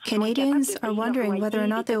 Canadians are wondering whether or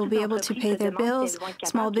not they will be able to pay their bills.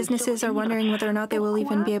 Small businesses are wondering whether or not they will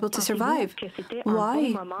even be able to survive.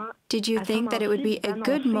 Why did you think that it would be a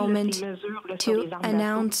good moment to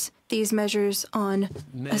announce these measures on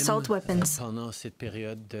assault weapons?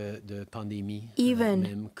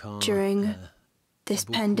 Even during this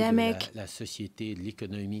pandemic,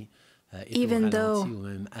 even though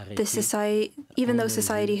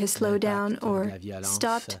society has slowed down or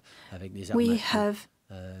stopped, we have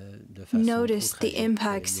noticed the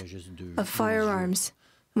impacts of firearms.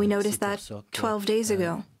 We noticed that 12 days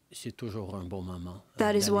ago.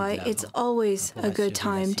 That is why it's always a good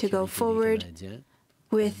time to go forward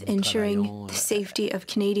with ensuring the safety of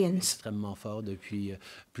Canadians. We've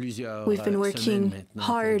been working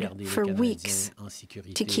hard for weeks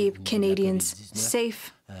to keep Canadians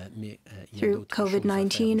safe through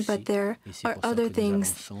COVID-19, but there are other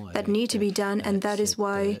things that need to be done, and that is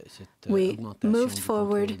why we moved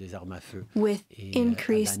forward with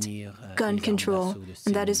increased gun control,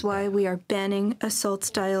 and that is why we are banning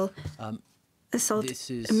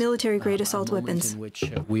military-grade assault weapons. In which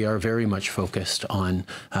we are very much focused on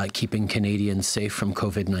keeping Canadians safe from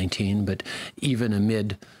COVID-19, but even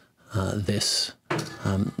amid this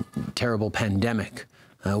terrible pandemic,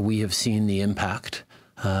 we have seen the impact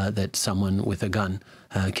that someone with a gun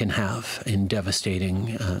can have in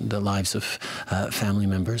devastating the lives of family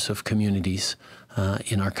members, of communities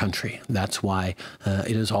in our country. That's why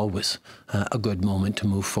it is always a good moment to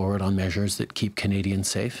move forward on measures that keep Canadians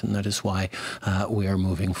safe, and that is why we are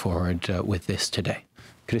moving forward with this today.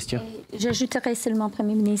 Christian? J'ajouterai seulement,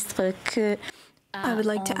 Premier Ministre, que I would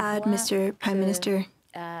like to add, Mr. Prime Minister,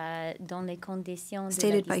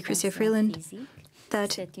 stated by Chrystia Freeland,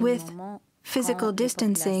 that with physical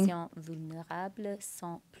distancing,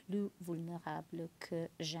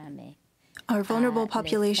 our vulnerable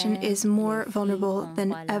population is more vulnerable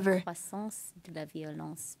than ever.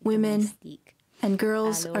 Women and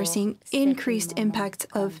girls are seeing increased impacts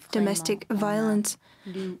of domestic violence,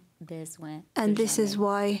 and this is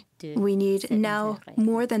why we need now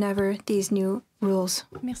more than ever these new rules.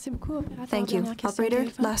 Thank you. Operator,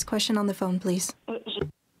 last question on the phone, please.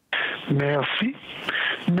 Merci.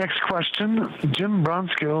 Next question, Jim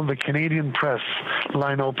Bronskill, the Canadian Press.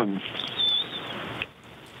 Line open.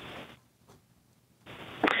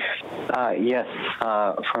 Yes,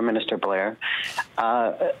 for Minister Blair.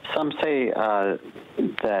 Some say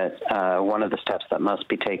that one of the steps that must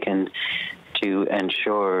be taken to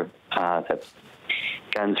ensure that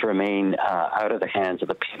guns remain out of the hands of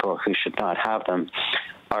the people who should not have them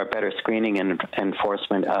are better screening and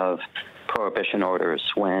enforcement of prohibition orders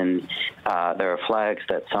when there are flags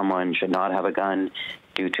that someone should not have a gun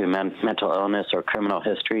due to mental illness or criminal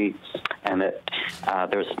history, and that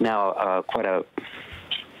there's now quite a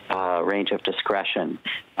range of discretion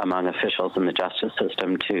among officials in the justice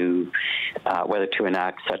system to whether to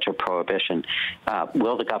enact such a prohibition.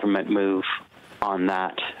 Will the government move on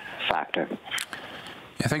that factor?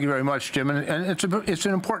 Yeah, thank you very much, Jim. And it's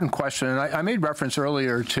an important question. And I made reference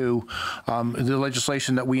earlier to the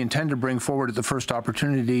legislation that we intend to bring forward at the first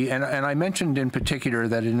opportunity. And I mentioned in particular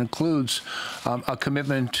that it includes a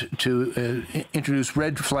commitment to introduce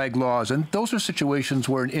red flag laws. And those are situations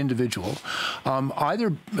where an individual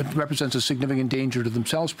either represents a significant danger to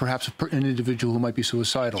themselves, perhaps an individual who might be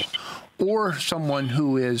suicidal, or someone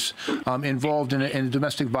who is involved in a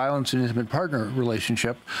domestic violence and intimate partner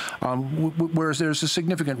relationship, whereas there's a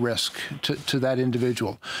significant risk to that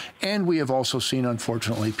individual. And we have also seen,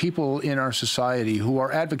 unfortunately, people in our society who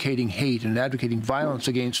are advocating hate and advocating violence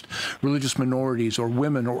against religious minorities or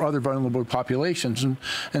women or other vulnerable populations.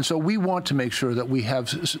 And so we want to make sure that we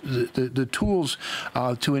have the tools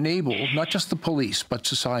to enable not just the police, but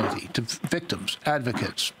society, to victims,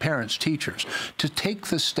 advocates, parents, teachers, to take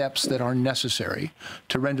the steps that are necessary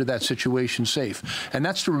to render that situation safe. And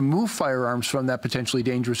that's to remove firearms from that potentially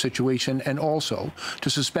dangerous situation, and also to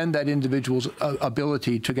suspend that individual's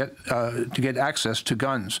ability to get access to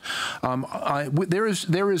guns. There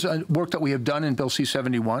is work that we have done in Bill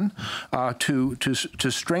C-71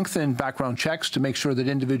 to strengthen background checks to make sure that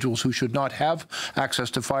individuals who should not have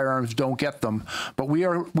access to firearms don't get them. But we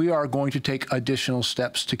are going to take additional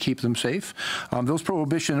steps to keep them safe. Those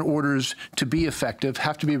prohibition orders, to be effective,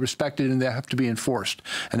 have to be respected and they have to be enforced.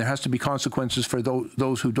 And there has to be consequences for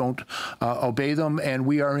those who don't obey them.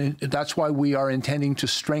 And that's why we are intending to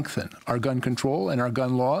strengthen our gun control and our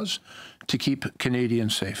gun laws to keep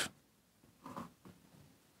Canadians safe.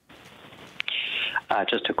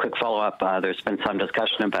 Just a quick follow-up. There's been some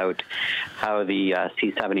discussion about how the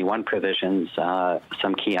C-71 provisions,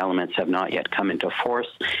 some key elements have not yet come into force.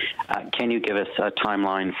 Can you give us a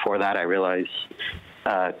timeline for that? I realize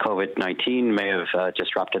COVID-19 may have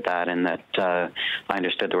disrupted that, and that I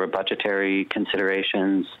understood there were budgetary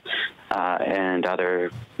considerations and other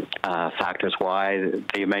factors why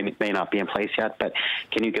they may not be in place yet. But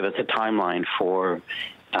can you give us a timeline for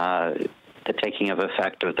the taking of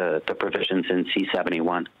effect of the provisions in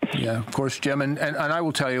C-71? Yeah, of course, Jim. And I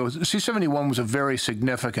will tell you, C-71 was a very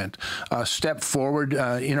significant step forward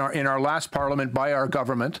in our last Parliament by our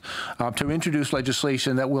government to introduce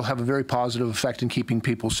legislation that will have a very positive effect in keeping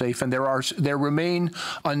people safe. And there remain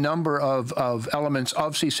a number of elements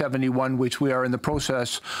of C-71 which we are in the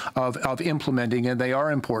process of implementing, and they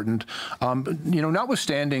are important.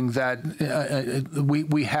 Notwithstanding that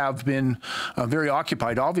we have been very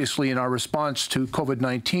occupied, obviously, in our response to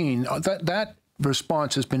COVID-19, that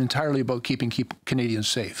response has been entirely about keeping Canadians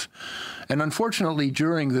safe. And unfortunately,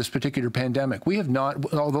 during this particular pandemic, we have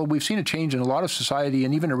not, although we've seen a change in a lot of society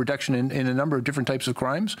and even a reduction in a number of different types of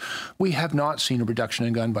crimes, we have not seen a reduction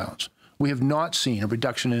in gun violence. We have not seen a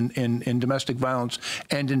reduction in domestic violence.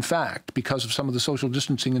 And in fact, because of some of the social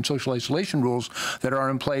distancing and social isolation rules that are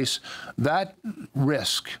in place, that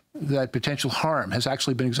risk, that potential harm has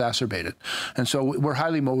actually been exacerbated. And so we're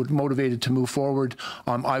highly motivated to move forward.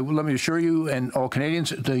 Let me assure you and all Canadians,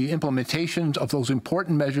 the implementations of those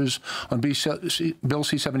important measures on Bill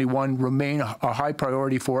C-71 remain a high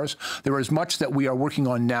priority for us. There is much that we are working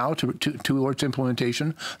on now towards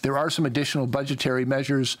implementation. There are some additional budgetary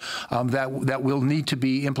measures that will need to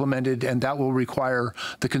be implemented, and that will require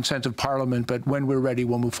the consent of Parliament. But when we're ready,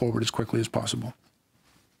 we'll move forward as quickly as possible.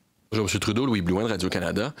 Bonjour, M. Trudeau, Louis Blouin de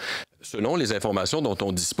Radio-Canada. Selon les informations dont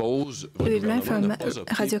on dispose, Louis Blouin from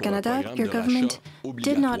Radio-Canada, your government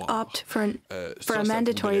did not opt for a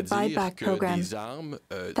mandatory buyback program.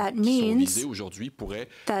 That means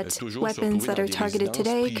that weapons that are targeted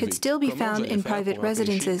today could still be found in private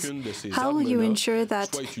residences. How will you ensure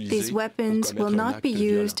that these weapons will not be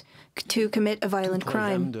used to commit a violent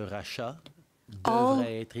crime? All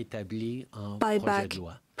buyback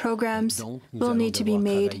programs will need to be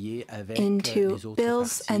made into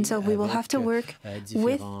bills, and so we will have to work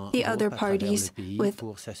with the other parties, with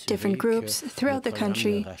different groups throughout the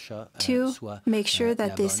country, to make sure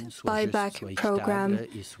that this buyback program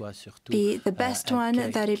be the best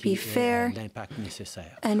one, that it be fair,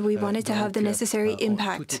 and we want it to have the necessary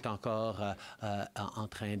impact.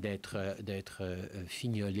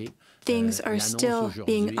 things are still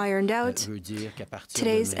being ironed out.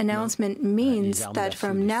 Today's announcement means that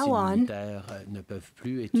from now on,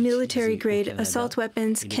 military-grade assault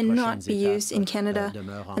weapons cannot be used in Canada,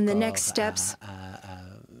 and the next steps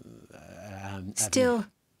still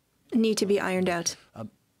need to be ironed out.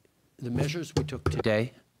 The measures we took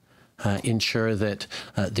today ensure that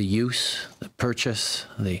the use, the purchase,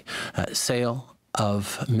 the sale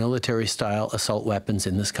of military-style assault weapons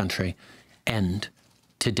in this country end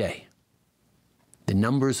today. The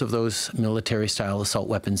numbers of those military-style assault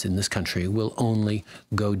weapons in this country will only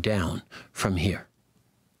go down from here.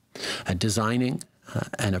 Designing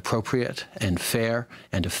an appropriate and fair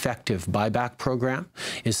and effective buyback program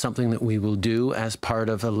is something that we will do as part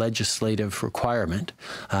of a legislative requirement,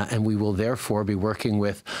 and we will therefore be working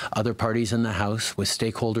with other parties in the House, with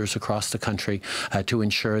stakeholders across the country, to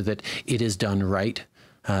ensure that it is done right,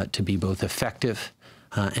 to be both effective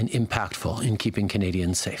and impactful in keeping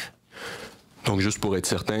Canadians safe. Donc, juste pour être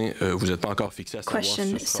certain, vous n'êtes pas encore fixé à savoir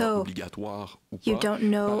si ce sera obligatoire ou pas. You don't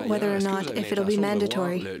know whether or not if it'll be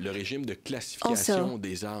mandatory. Also,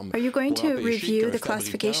 are you going to review the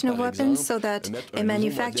classification of weapons so that a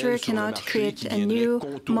manufacturer cannot create a new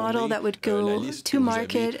model that would go to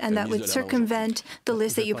market and that would circumvent the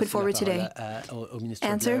list that you put forward today?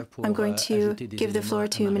 Answer, I'm going to give the floor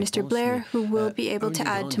to Minister Blair, who will be able to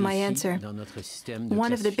add to my answer.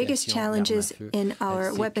 One of the biggest challenges in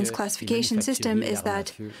our weapons classification system is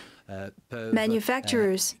that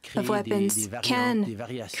manufacturers of weapons can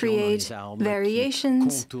create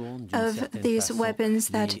variations of these weapons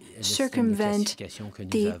that circumvent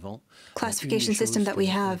the classification system that we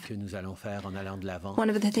have. One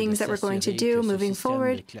of the things that we're going to do moving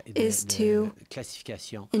forward is to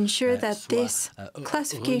ensure that this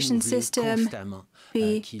classification system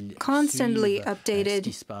be constantly updated.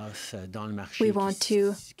 We want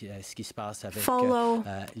to follow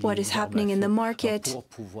what is happening in the market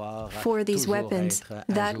for these weapons.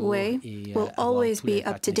 That way, we'll always be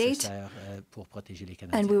up to date,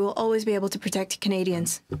 and we will always be able to protect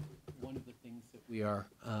Canadians. One of the things that we are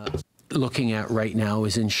looking at right now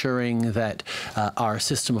is ensuring that our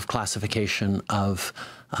system of classification of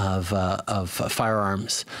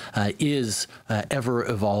firearms is ever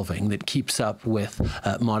evolving, that keeps up with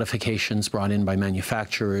modifications brought in by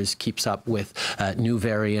manufacturers, keeps up with new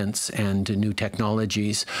variants and new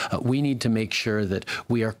technologies. We need to make sure that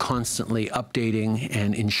we are constantly updating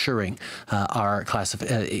and ensuring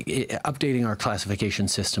updating our classification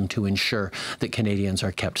system to ensure that Canadians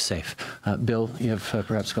are kept safe. Bill, you have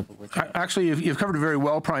perhaps a couple of words. Actually, you've covered it very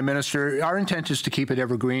well, Prime Minister. Our intent is to keep it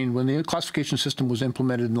evergreen. When the classification system was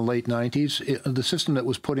implemented in the late 90s, the system that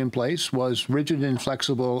was put in place was rigid and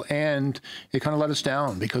inflexible, and it kind of let us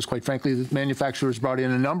down because, quite frankly, the manufacturers brought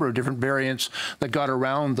in a number of different variants that got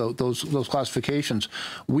around those classifications.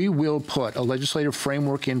 We will put a legislative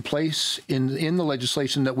framework in place in the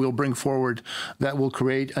legislation that we'll bring forward that will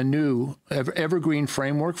create a new evergreen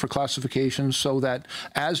framework for classifications so that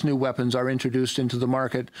as new weapons are introduced into the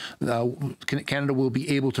market, Canada will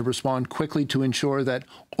be able to respond quickly to ensure that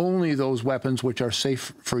only those weapons which are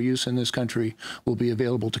safe for use in this country will be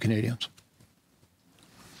available to Canadians.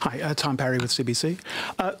 Hi, Tom Parry with CBC.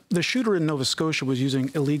 The shooter in Nova Scotia was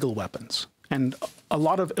using illegal weapons, and a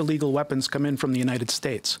lot of illegal weapons come in from the United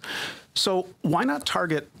States. So why not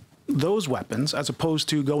target those weapons as opposed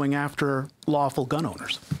to going after lawful gun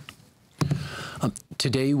owners?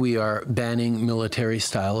 Today, we are banning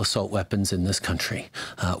military-style assault weapons in this country,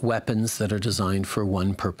 weapons that are designed for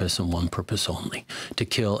one purpose and one purpose only, to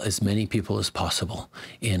kill as many people as possible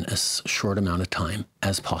in a short amount of time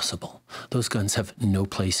as possible. Those guns have no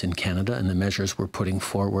place in Canada, and the measures we're putting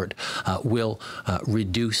forward will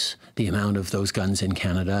reduce the amount of those guns in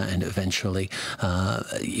Canada and eventually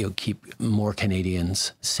keep more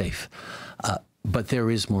Canadians safe. But there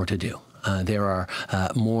is more to do. There are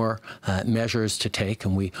more measures to take,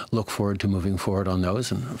 and we look forward to moving forward on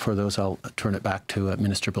those. And for those, I'll turn it back to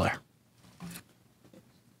Minister Blair.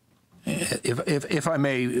 If I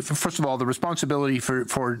may, first of all, the responsibility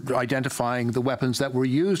for identifying the weapons that were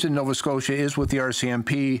used in Nova Scotia is with the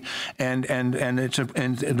RCMP, and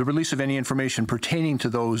the release of any information pertaining to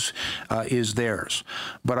those is theirs.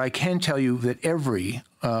 But I can tell you that every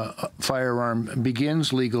firearm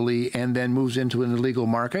begins legally and then moves into an illegal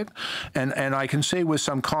market. And I can say with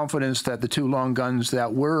some confidence that the two long guns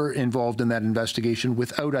that were involved in that investigation,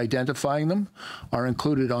 without identifying them, are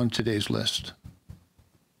included on today's list.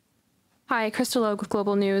 Hi, Crystal Logue with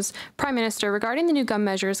Global News. Prime Minister, regarding the new gun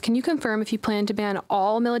measures, can you confirm if you plan to ban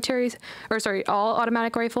all all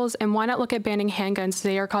automatic rifles, and why not look at banning handguns?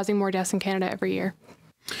 They are causing more deaths in Canada every year.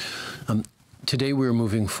 Today we're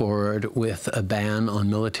moving forward with a ban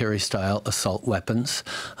on military-style assault weapons.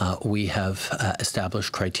 We have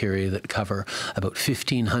established criteria that cover about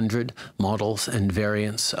 1,500 models and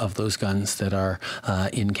variants of those guns that are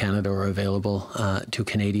in Canada or available to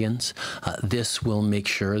Canadians. This will make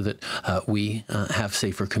sure that we have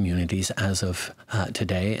safer communities as of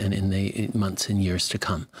today and in the months and years to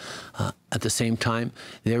come. At the same time,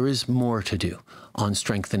 there is more to do on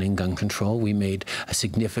strengthening gun control. We made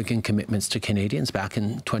significant commitments to Canadians back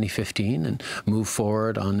in 2015 and moved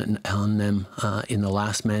forward on them in the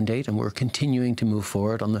last mandate, and we're continuing to move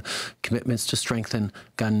forward on the commitments to strengthen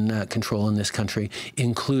gun control in this country,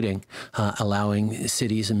 including allowing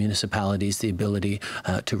cities and municipalities the ability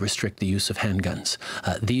to restrict the use of handguns.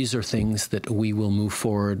 These are things that we will move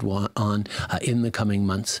forward on in the coming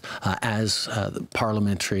months as the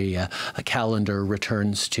parliamentary calendar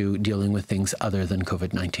returns to dealing with things other than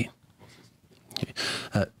COVID-19.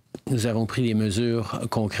 Nous avons pris des mesures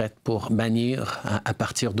concrètes pour bannir à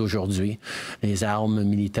partir d'aujourd'hui les armes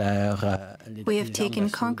militaires. We have taken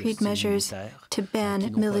concrete measures to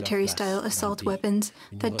ban military-style assault weapons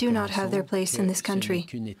that do not have their place in this country.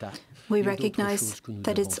 We recognize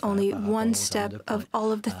that it's only one step of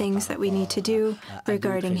all of the things that we need to do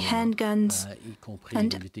regarding handguns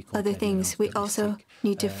and other things. We also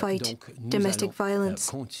need to fight domestic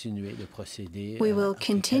violence. We will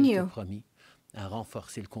continue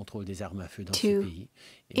to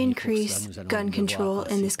increase gun control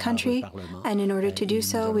in this country, and in order to do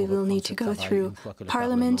so, we will need to go through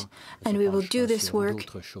Parliament, and we will do this work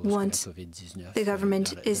once the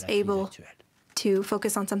government is able to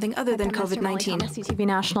focus on something other than COVID-19. CTV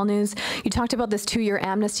National News. You talked about this 2-year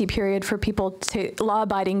amnesty period for people,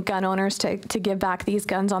 law-abiding gun owners, to give back these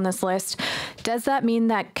guns on this list. Does that mean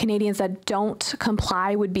that Canadians that don't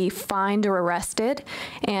comply would be fined or arrested?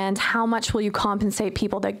 And how much will you compensate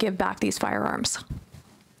people that give back these firearms?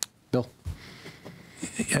 Bill?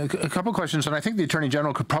 A couple of questions, and I think the Attorney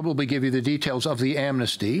General could probably give you the details of the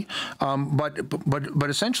amnesty. But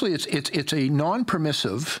essentially, it's a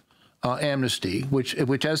non-permissive amnesty, which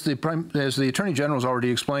as the Attorney General has already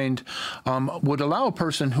explained, would allow a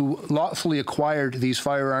person who lawfully acquired these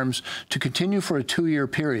firearms to continue for a 2-year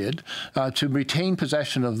period to retain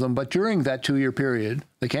possession of them. But during that 2-year period,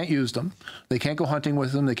 they can't use them. They can't go hunting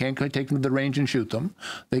with them. They can't take them to the range and shoot them.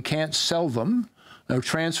 They can't sell them or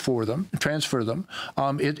transfer them.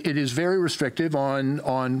 It is very restrictive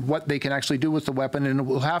on what they can actually do with the weapon, and it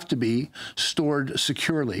will have to be stored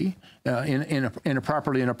securely in a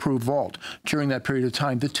properly approved vault during that period of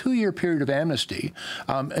time. The 2-year period of amnesty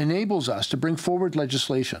enables us to bring forward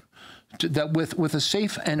legislation that with a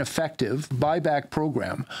safe and effective buyback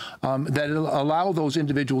program that will allow those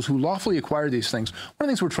individuals who lawfully acquire these things. One of the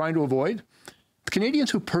things we're trying to avoid, the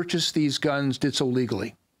Canadians who purchased these guns did so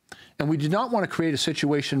legally. And we did not want to create a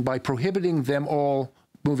situation by prohibiting them all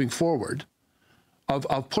moving forward of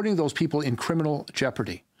putting those people in criminal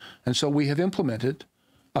jeopardy. And so we have implemented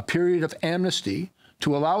a period of amnesty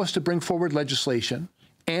to allow us to bring forward legislation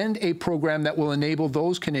and a program that will enable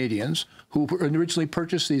those Canadians who originally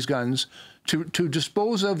purchased these guns to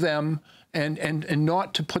dispose of them and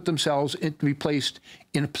not to put themselves to be placed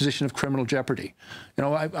in a position of criminal jeopardy. You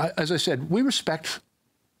know, as I said, we respect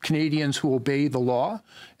Canadians who obey the law,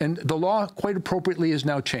 and the law quite appropriately is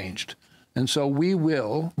now changed. And so we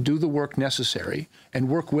will do the work necessary and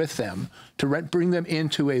work with them to bring them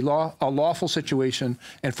into a lawful situation,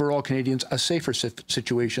 and for all Canadians, a safer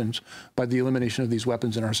situations by the elimination of these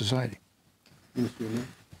weapons in our society.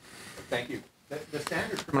 Thank you. The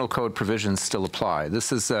standard criminal code provisions still apply.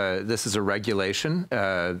 This is a regulation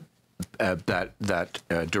that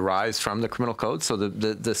derives from the criminal code. So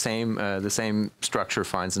the same structure,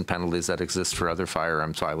 fines and penalties that exist for other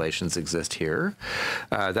firearms violations exist here.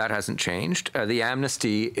 That hasn't changed. The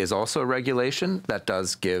amnesty is also a regulation that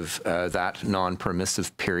does give that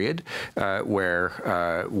non-permissive period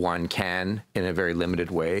where one can, in a very limited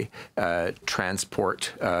way,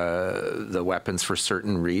 transport the weapons for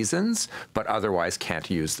certain reasons, but otherwise can't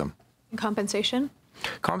use them. Compensation?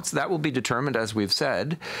 That will be determined, as we've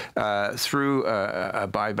said, through a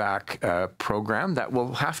buyback program that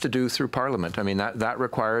we'll have to do through Parliament. I mean, that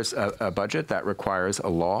requires a budget, that requires a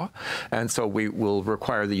law, and so we will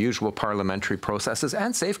require the usual parliamentary processes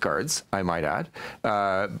and safeguards, I might add,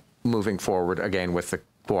 moving forward, again, with the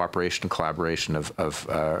cooperation and collaboration of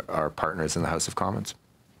our partners in the House of Commons.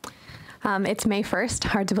 It's May 1st,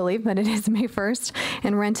 hard to believe, but it is May 1st,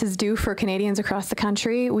 and rent is due for Canadians across the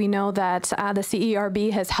country. We know that the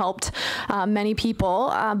CERB has helped many people,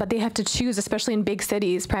 but they have to choose, especially in big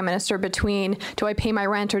cities, Prime Minister, between do I pay my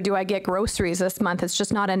rent or do I get groceries this month? It's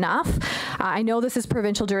just not enough. I know this is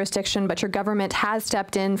provincial jurisdiction, but your government has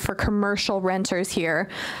stepped in for commercial renters here.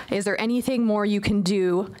 Is there anything more you can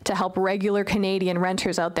do to help regular Canadian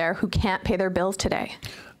renters out there who can't pay their bills today?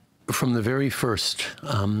 From the very first,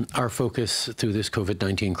 our focus through this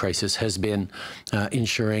COVID-19 crisis has been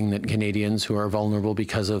ensuring that Canadians who are vulnerable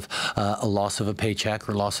because of a loss of a paycheck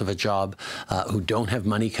or loss of a job, who don't have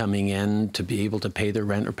money coming in to be able to pay their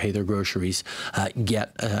rent or pay their groceries,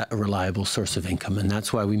 get a reliable source of income. And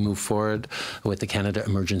that's why we move forward with the Canada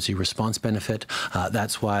Emergency Response Benefit.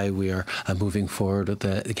 That's why we are moving forward with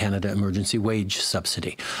the Canada Emergency Wage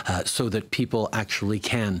Subsidy, so that people actually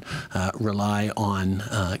can rely on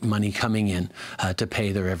money coming in to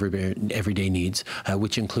pay their everyday needs,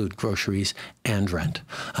 which include groceries and rent.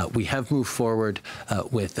 We have moved forward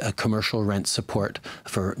with commercial rent support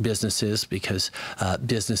for businesses because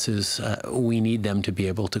businesses, we need them to be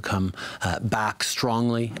able to come back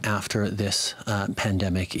strongly after this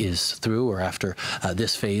pandemic is through, or after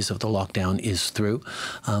this phase of the lockdown is through.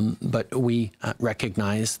 But we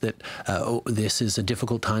recognize that this is a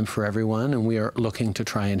difficult time for everyone, and we are looking to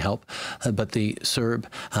try and help. But the CERB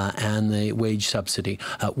and the wage subsidy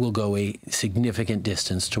will go a significant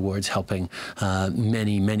distance towards helping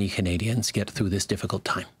many, many Canadians get through this difficult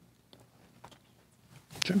time.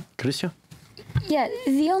 Sure. Christian? Yeah,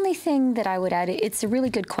 the only thing that I would add, it's a really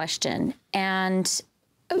good question. And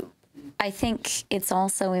I think it's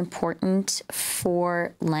also important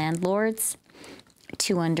for landlords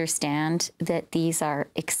to understand that these are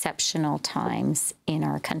exceptional times in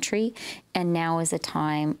our country, and now is a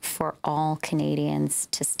time for all Canadians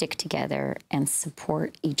to stick together and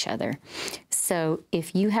support each other. So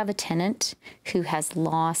if you have a tenant who has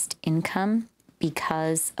lost income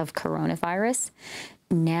because of coronavirus,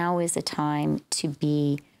 now is a time to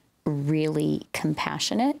be really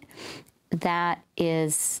compassionate. That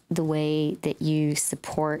is the way that you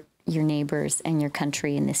support your neighbors and your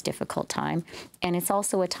country in this difficult time. And it's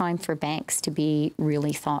also a time for banks to be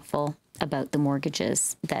really thoughtful about the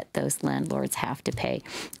mortgages that those landlords have to pay.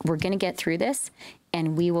 We're going to get through this,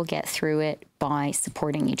 and we will get through it by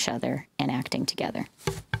supporting each other and acting together.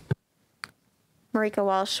 Marika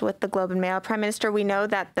Walsh with the Globe and Mail. Prime Minister, we know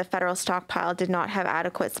that the federal stockpile did not have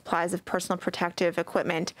adequate supplies of personal protective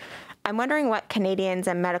equipment. I'm wondering what Canadians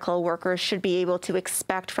and medical workers should be able to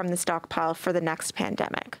expect from the stockpile for the next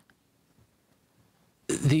pandemic.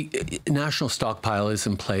 The national stockpile is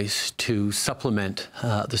in place to supplement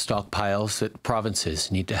the stockpiles that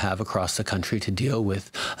provinces need to have across the country to deal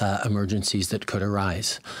with emergencies that could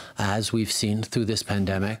arise. As we've seen through this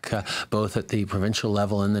pandemic, both at the provincial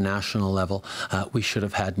level and the national level, we should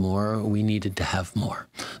have had more. We needed to have more.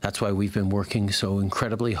 That's why we've been working so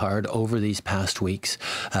incredibly hard over these past weeks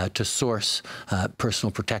to source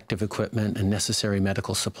personal protective equipment and necessary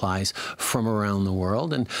medical supplies from around the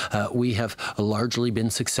world. And we have largely been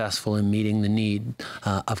successful in meeting the need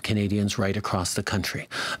of Canadians right across the country.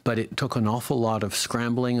 But it took an awful lot of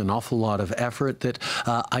scrambling, an awful lot of effort that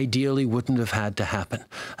ideally wouldn't have had to happen.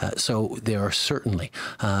 So there are certainly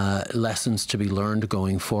lessons to be learned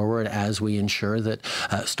going forward as we ensure that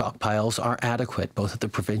stockpiles are adequate, both at the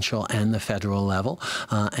provincial and the federal level.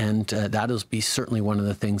 And that'll be certainly one of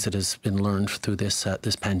the things that has been learned through this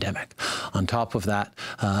this pandemic. On top of that,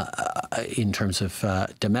 in terms of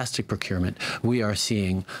domestic procurement, we are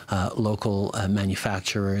seeing local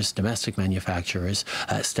manufacturers, domestic manufacturers,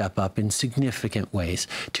 step up in significant ways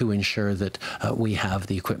to ensure that we have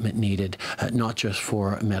the equipment needed, not just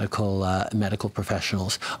for medical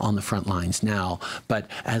professionals on the front lines now, but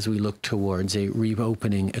as we look towards a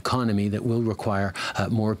reopening economy that will require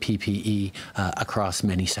more PPE across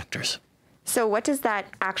many sectors. So what does that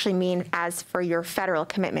actually mean as for your federal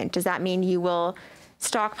commitment? Does that mean you will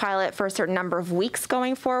stockpile it for a certain number of weeks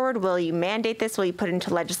going forward? Will you mandate this? Will you put it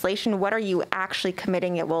into legislation? What are you actually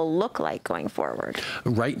committing it will look like going forward?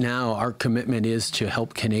 Right now, our commitment is to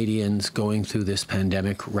help Canadians going through this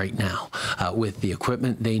pandemic right now with the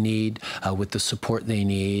equipment they need, with the support they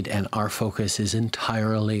need, and our focus is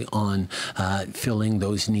entirely on filling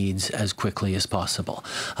those needs as quickly as possible.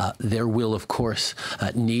 There will, of course,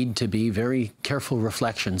 need to be very careful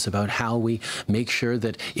reflections about how we make sure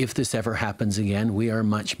that if this ever happens again, we are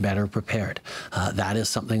much better prepared. That is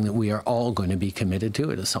something that we are all going to be committed to.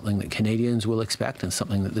 It is something that Canadians will expect and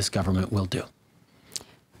something that this government will do.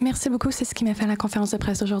 Merci beaucoup. C'est ce qui m'a fait la conférence de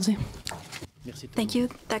presse d'aujourd'hui. Thank you.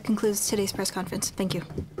 That concludes today's press conference. Thank you.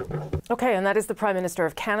 Okay, and that is the Prime Minister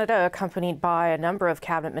of Canada, accompanied by a number of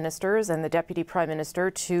cabinet ministers and the Deputy Prime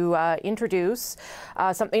Minister, to introduce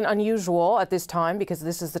something unusual at this time, because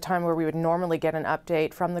this is the time where we would normally get an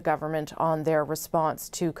update from the government on their response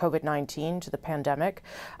to COVID-19, to the pandemic.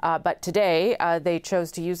 But today, they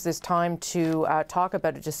chose to use this time to talk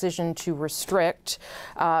about a decision to restrict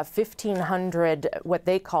 1,500 what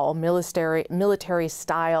they call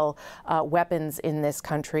military-style weapons in this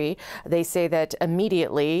country. They say that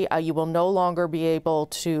immediately you will no longer be able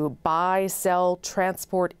to buy, sell,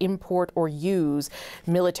 transport, import, or use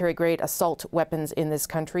military-grade assault weapons in this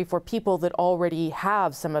country. For people that already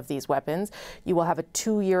have some of these weapons, you will have a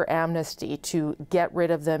 2-year amnesty to get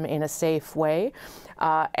rid of them in a safe way.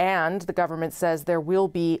 And the government says there will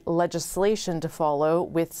be legislation to follow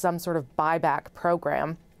with some sort of buyback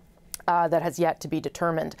program that has yet to be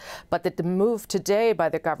determined. But that the move today by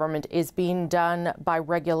the government is being done by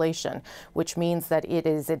regulation, which means that it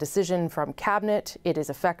is a decision from Cabinet, it is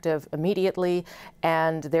effective immediately,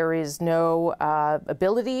 and there is no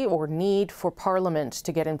ability or need for Parliament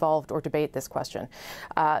to get involved or debate this question.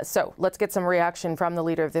 So let's get some reaction from the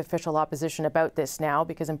Leader of the Official Opposition about this now,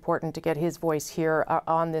 because important to get his voice here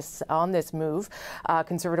on this move.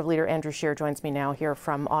 Conservative Leader Andrew Scheer joins me now here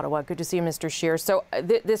from Ottawa. Good to see you, Mr. Scheer. So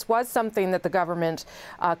this was something that the government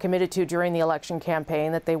committed to during the election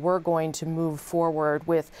campaign, that they were going to move forward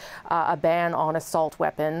with a ban on assault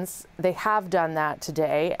weapons. They have done that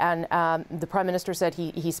today, and the Prime Minister said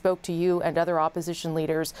he spoke to you and other opposition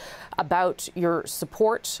leaders about your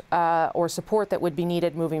support or support that would be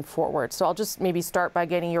needed moving forward. So I'll just maybe start by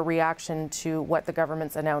getting your reaction to what the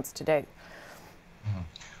government's announced today.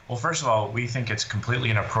 Well, first of all, we think it's completely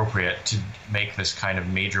inappropriate to make this kind of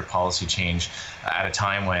major policy change at a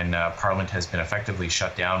time when Parliament has been effectively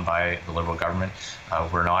shut down by the Liberal government.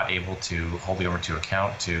 We're not able to hold the government to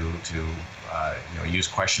account, to use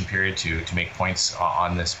question period to make points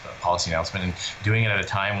on this policy announcement, and doing it at a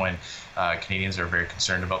time when Canadians are very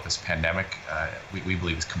concerned about this pandemic, we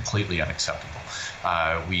believe is completely unacceptable.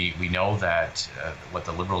 We know that what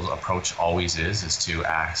the Liberals' approach always is to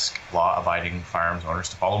ask law-abiding firearms owners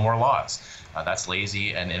to follow more laws. That's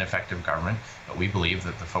lazy and ineffective government, but we believe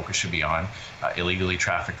that the focus should be on illegally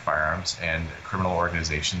trafficked firearms and criminal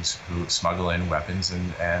organizations who smuggle in weapons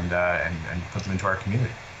and put them into our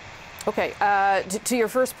community. Okay, to your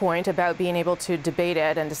first point about being able to debate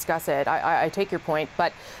it and discuss it, I take your point,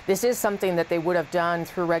 but this is something that they would have done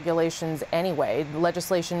through regulations anyway.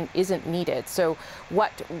 Legislation isn't needed. So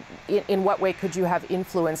in what way could you have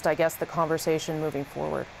influenced, I guess, the conversation moving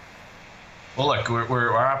forward? Well, look,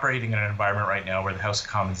 we're operating in an environment right now where the House of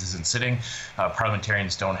Commons isn't sitting.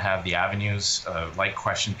 Parliamentarians don't have the avenues like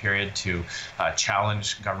question period to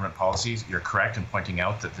challenge government policies. You're correct in pointing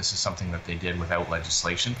out that this is something that they did without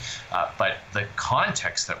legislation. But the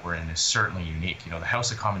context that we're in is certainly unique. You know, the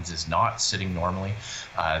House of Commons is not sitting normally.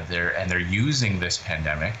 They're using this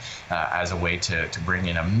pandemic as a way to bring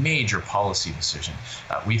in a major policy decision.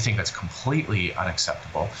 We think that's completely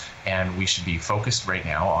unacceptable, and we should be focused right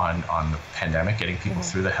now on the pandemic, getting people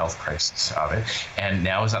through the health crisis of it. And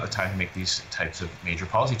now is not the time to make these types of major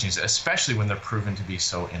policy changes, especially when they're proven to be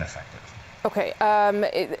so ineffective. Okay,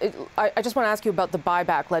 I just want to ask you about the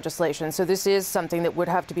buyback legislation. So this is something that would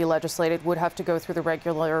have to be legislated, would have to go through the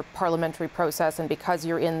regular parliamentary process, and because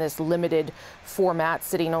you're in this limited format,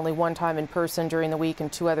 sitting only one time in person during the week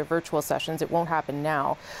and 2 other virtual sessions, it won't happen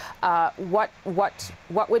now. What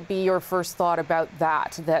would be your first thought about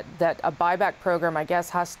that a buyback program, I guess,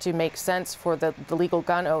 has to make sense for the legal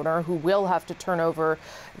gun owner who will have to turn over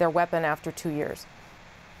their weapon after 2 years?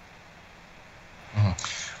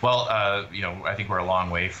 Well, I think we're a long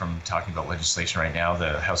way from talking about legislation right now.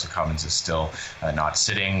 The House of Commons is still not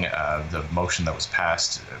sitting. The motion that was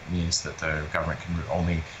passed means that the government can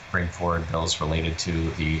only bring forward bills related to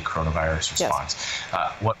the coronavirus response.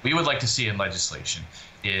 Yes. What we would like to see in legislation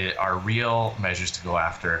are real measures to go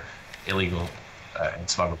after illegal and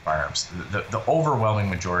smuggled firearms. The overwhelming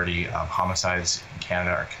majority of homicides in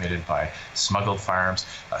Canada are committed by smuggled firearms.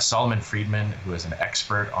 Solomon Friedman, who is an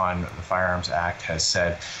expert on the Firearms Act, has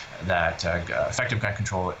said that effective gun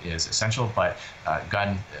control is essential, but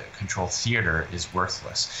gun control theater is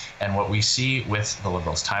worthless. And what we see with the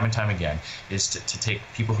Liberals time and time again is to take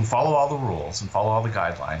people who follow all the rules and follow all the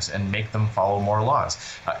guidelines and make them follow more laws.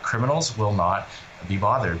 Criminals will not be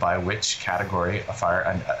bothered by which category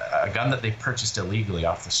a gun that they purchased illegally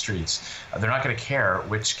off the streets. They're not going to care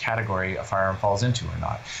which category a firearm falls into or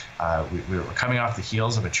not. We were coming off the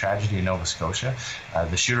heels of a tragedy in Nova Scotia.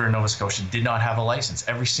 The shooter in Nova Scotia did not have a license.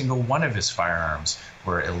 Every single one of his firearms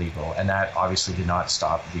were illegal, and that obviously did not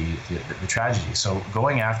stop the tragedy. So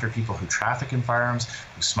going after people who traffic in firearms,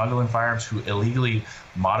 who smuggle in firearms, who illegally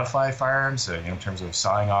modify firearms, in terms of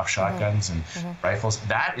sawing off shotguns and rifles,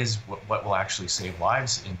 that is what will actually save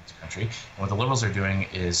lives in this country. And what the Liberals are doing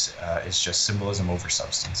is just symbolism over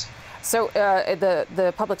substance. So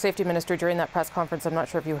the public safety minister during that press conference, I'm not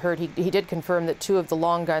sure if you heard, he did confirm that 2 of the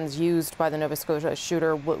long guns used by the Nova Scotia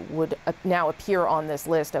shooter would now appear on this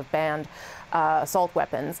list of banned assault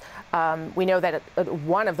weapons. We know that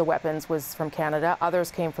one of the weapons was from Canada,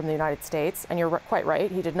 others came from the United States, and you're quite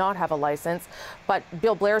right, he did not have a license. But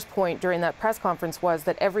Bill Blair's point during that press conference was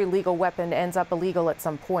that every legal weapon ends up illegal at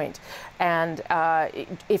some point. And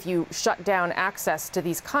if you shut down access to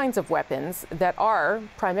these kinds of weapons that are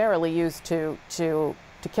primarily used to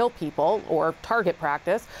kill people or target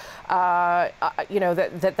practice, that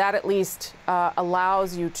at least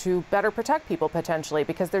allows you to better protect people potentially,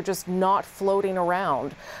 because they're just not floating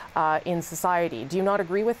around in society. Do you not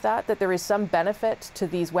agree with that, that there is some benefit to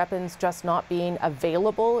these weapons just not being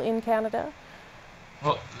available in Canada?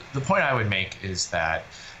 Well, the point I would make is that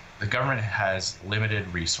the government has limited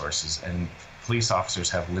resources and police officers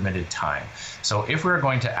have limited time. So if we're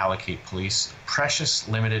going to allocate precious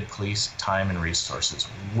limited police time and resources,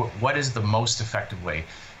 what is the most effective way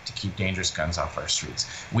to keep dangerous guns off our streets?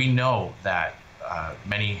 We know that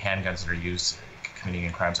many handguns that are used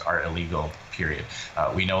committing crimes are illegal, period.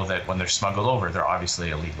 We know that when they're smuggled over, they're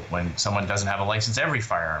obviously illegal. When someone doesn't have a license, every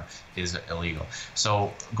firearm is illegal.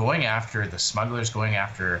 So going after the smugglers, going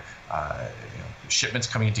after shipments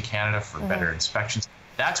coming into Canada for better inspections,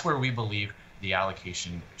 that's where we believe the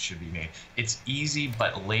allocation should be made. It's easy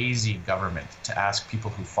but lazy government to ask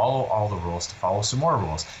people who follow all the rules to follow some more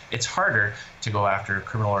rules. It's harder to go after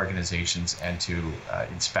criminal organizations and to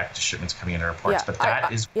inspect shipments coming into airports, but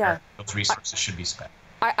that is where those resources should be spent.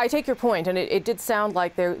 I take your point, and it did sound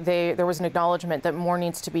like there was an acknowledgement that more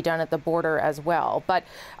needs to be done at the border as well. But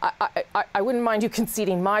I wouldn't mind you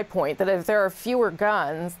conceding my point that if there are fewer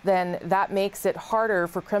guns, then that makes it harder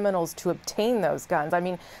for criminals to obtain those guns. I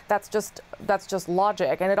mean, that's just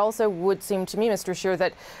logic. And it also would seem to me, Mr. Scheer,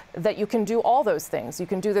 that you can do all those things. You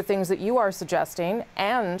can do the things that you are suggesting,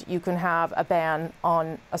 and you can have a ban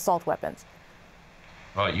on assault weapons.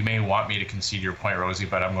 Well, you may want me to concede your point, Rosie,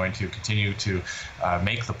 but I'm going to continue to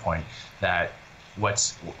make the point that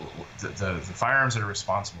the firearms that are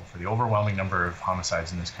responsible for the overwhelming number of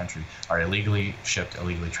homicides in this country are illegally shipped,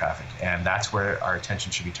 illegally trafficked, and that's where our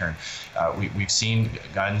attention should be turned. We've seen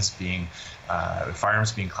firearms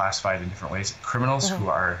being classified in different ways. Criminals who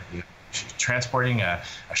are transporting a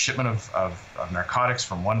shipment of narcotics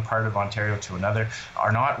from one part of Ontario to another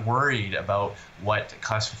are not worried about what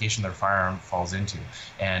classification their firearm falls into.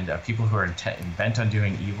 And people who are bent on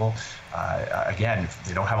doing evil, again, if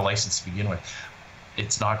they don't have a license to begin with,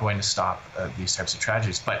 it's not going to stop these types of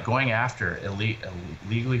tragedies. But going after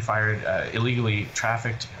illegally fired, illegally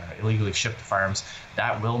trafficked, illegally shipped firearms,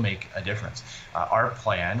 that will make a difference. Our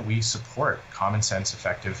plan, we support common sense,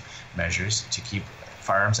 effective measures to keep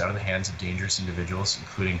firearms out of the hands of dangerous individuals,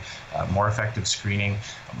 including more effective screening,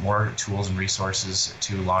 more tools and resources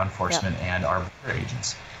to law enforcement and our border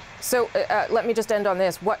agents. So let me just end on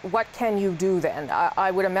this. What can you do then? I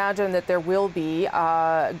would imagine that there will be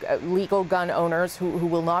legal gun owners who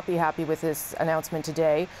will not be happy with this announcement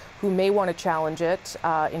today, who may want to challenge it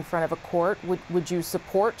in front of a court. Would you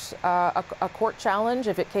support a court challenge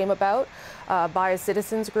if it came about by a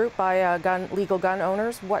citizens group, by legal gun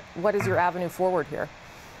owners? What is your avenue forward here?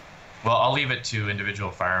 Well, I'll leave it to individual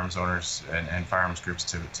firearms owners and firearms groups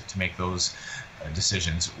to make those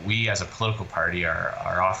decisions. We, as a political party,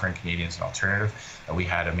 are offering Canadians an alternative. We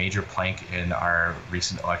had a major plank in our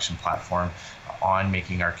recent election platform on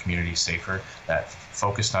making our communities safer that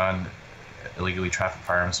focused on illegally trafficked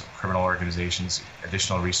firearms, criminal organizations,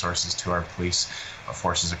 additional resources to our police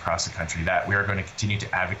forces across the country. That we are going to continue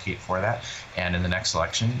to advocate for that. And in the next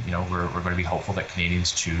election, we're going to be hopeful that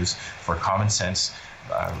Canadians choose for common sense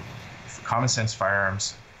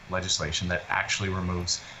firearms legislation that actually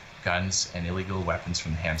removes guns and illegal weapons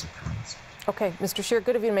from the hands of criminals. Okay, Mr. Scheer,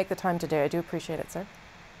 good of you to make the time today. I do appreciate it, sir.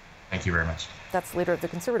 Thank you very much. That's leader of the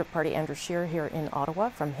Conservative Party, Andrew Scheer, here in Ottawa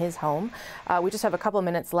from his home. We just have a couple of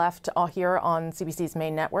minutes left here on CBC's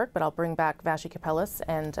main network, but I'll bring back Vashi Kapelis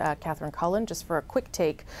and Catherine Cullen just for a quick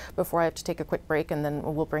take before I have to take a quick break, and then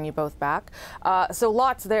we'll bring you both back. So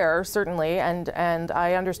lots there, certainly, and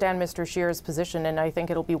I understand Mr. Scheer's position, and I think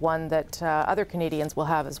it'll be one that other Canadians will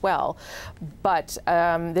have as well. But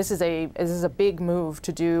this is a big move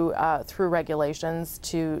to do through regulations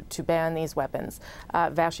to ban these weapons.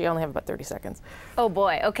 Vashi, I only have about 30 seconds. Oh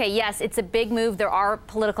boy. Okay, yes, it's a big move. There are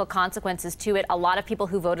political consequences to it. A lot of people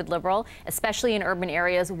who voted Liberal, especially in urban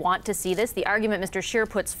areas, want to see this. The argument Mr. Scheer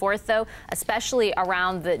puts forth, though, especially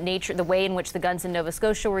around the way in which the guns in Nova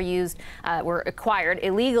Scotia were acquired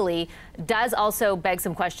illegally, does also beg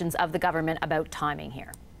some questions of the government about timing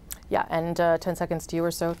here. Yeah, and 10 seconds to you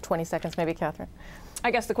or so, 20 seconds maybe, Catherine. I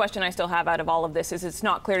guess the question I still have out of all of this is it's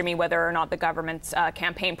not clear to me whether or not the government's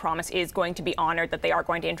campaign promise is going to be honored, that they are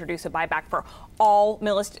going to introduce a buyback for all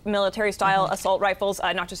military-style assault rifles.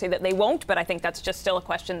 Not to say that they won't, but I think that's just still a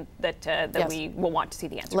question that yes, we will want to see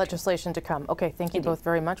the answer Legislation to come. Okay, thank you both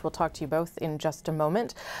very much. We'll talk to you both in just a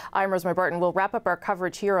moment. I'm Rosemary Barton. We'll wrap up our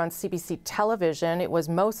coverage here on CBC Television. It was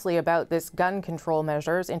mostly about this gun control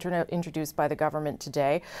measures introduced by the government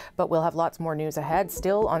today, but we'll have lots more news ahead,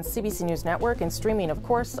 still on CBC News Network and streaming, of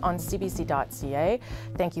course, on CBC.ca.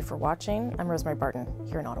 Thank you for watching. I'm Rosemary Barton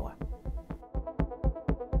here in Ottawa.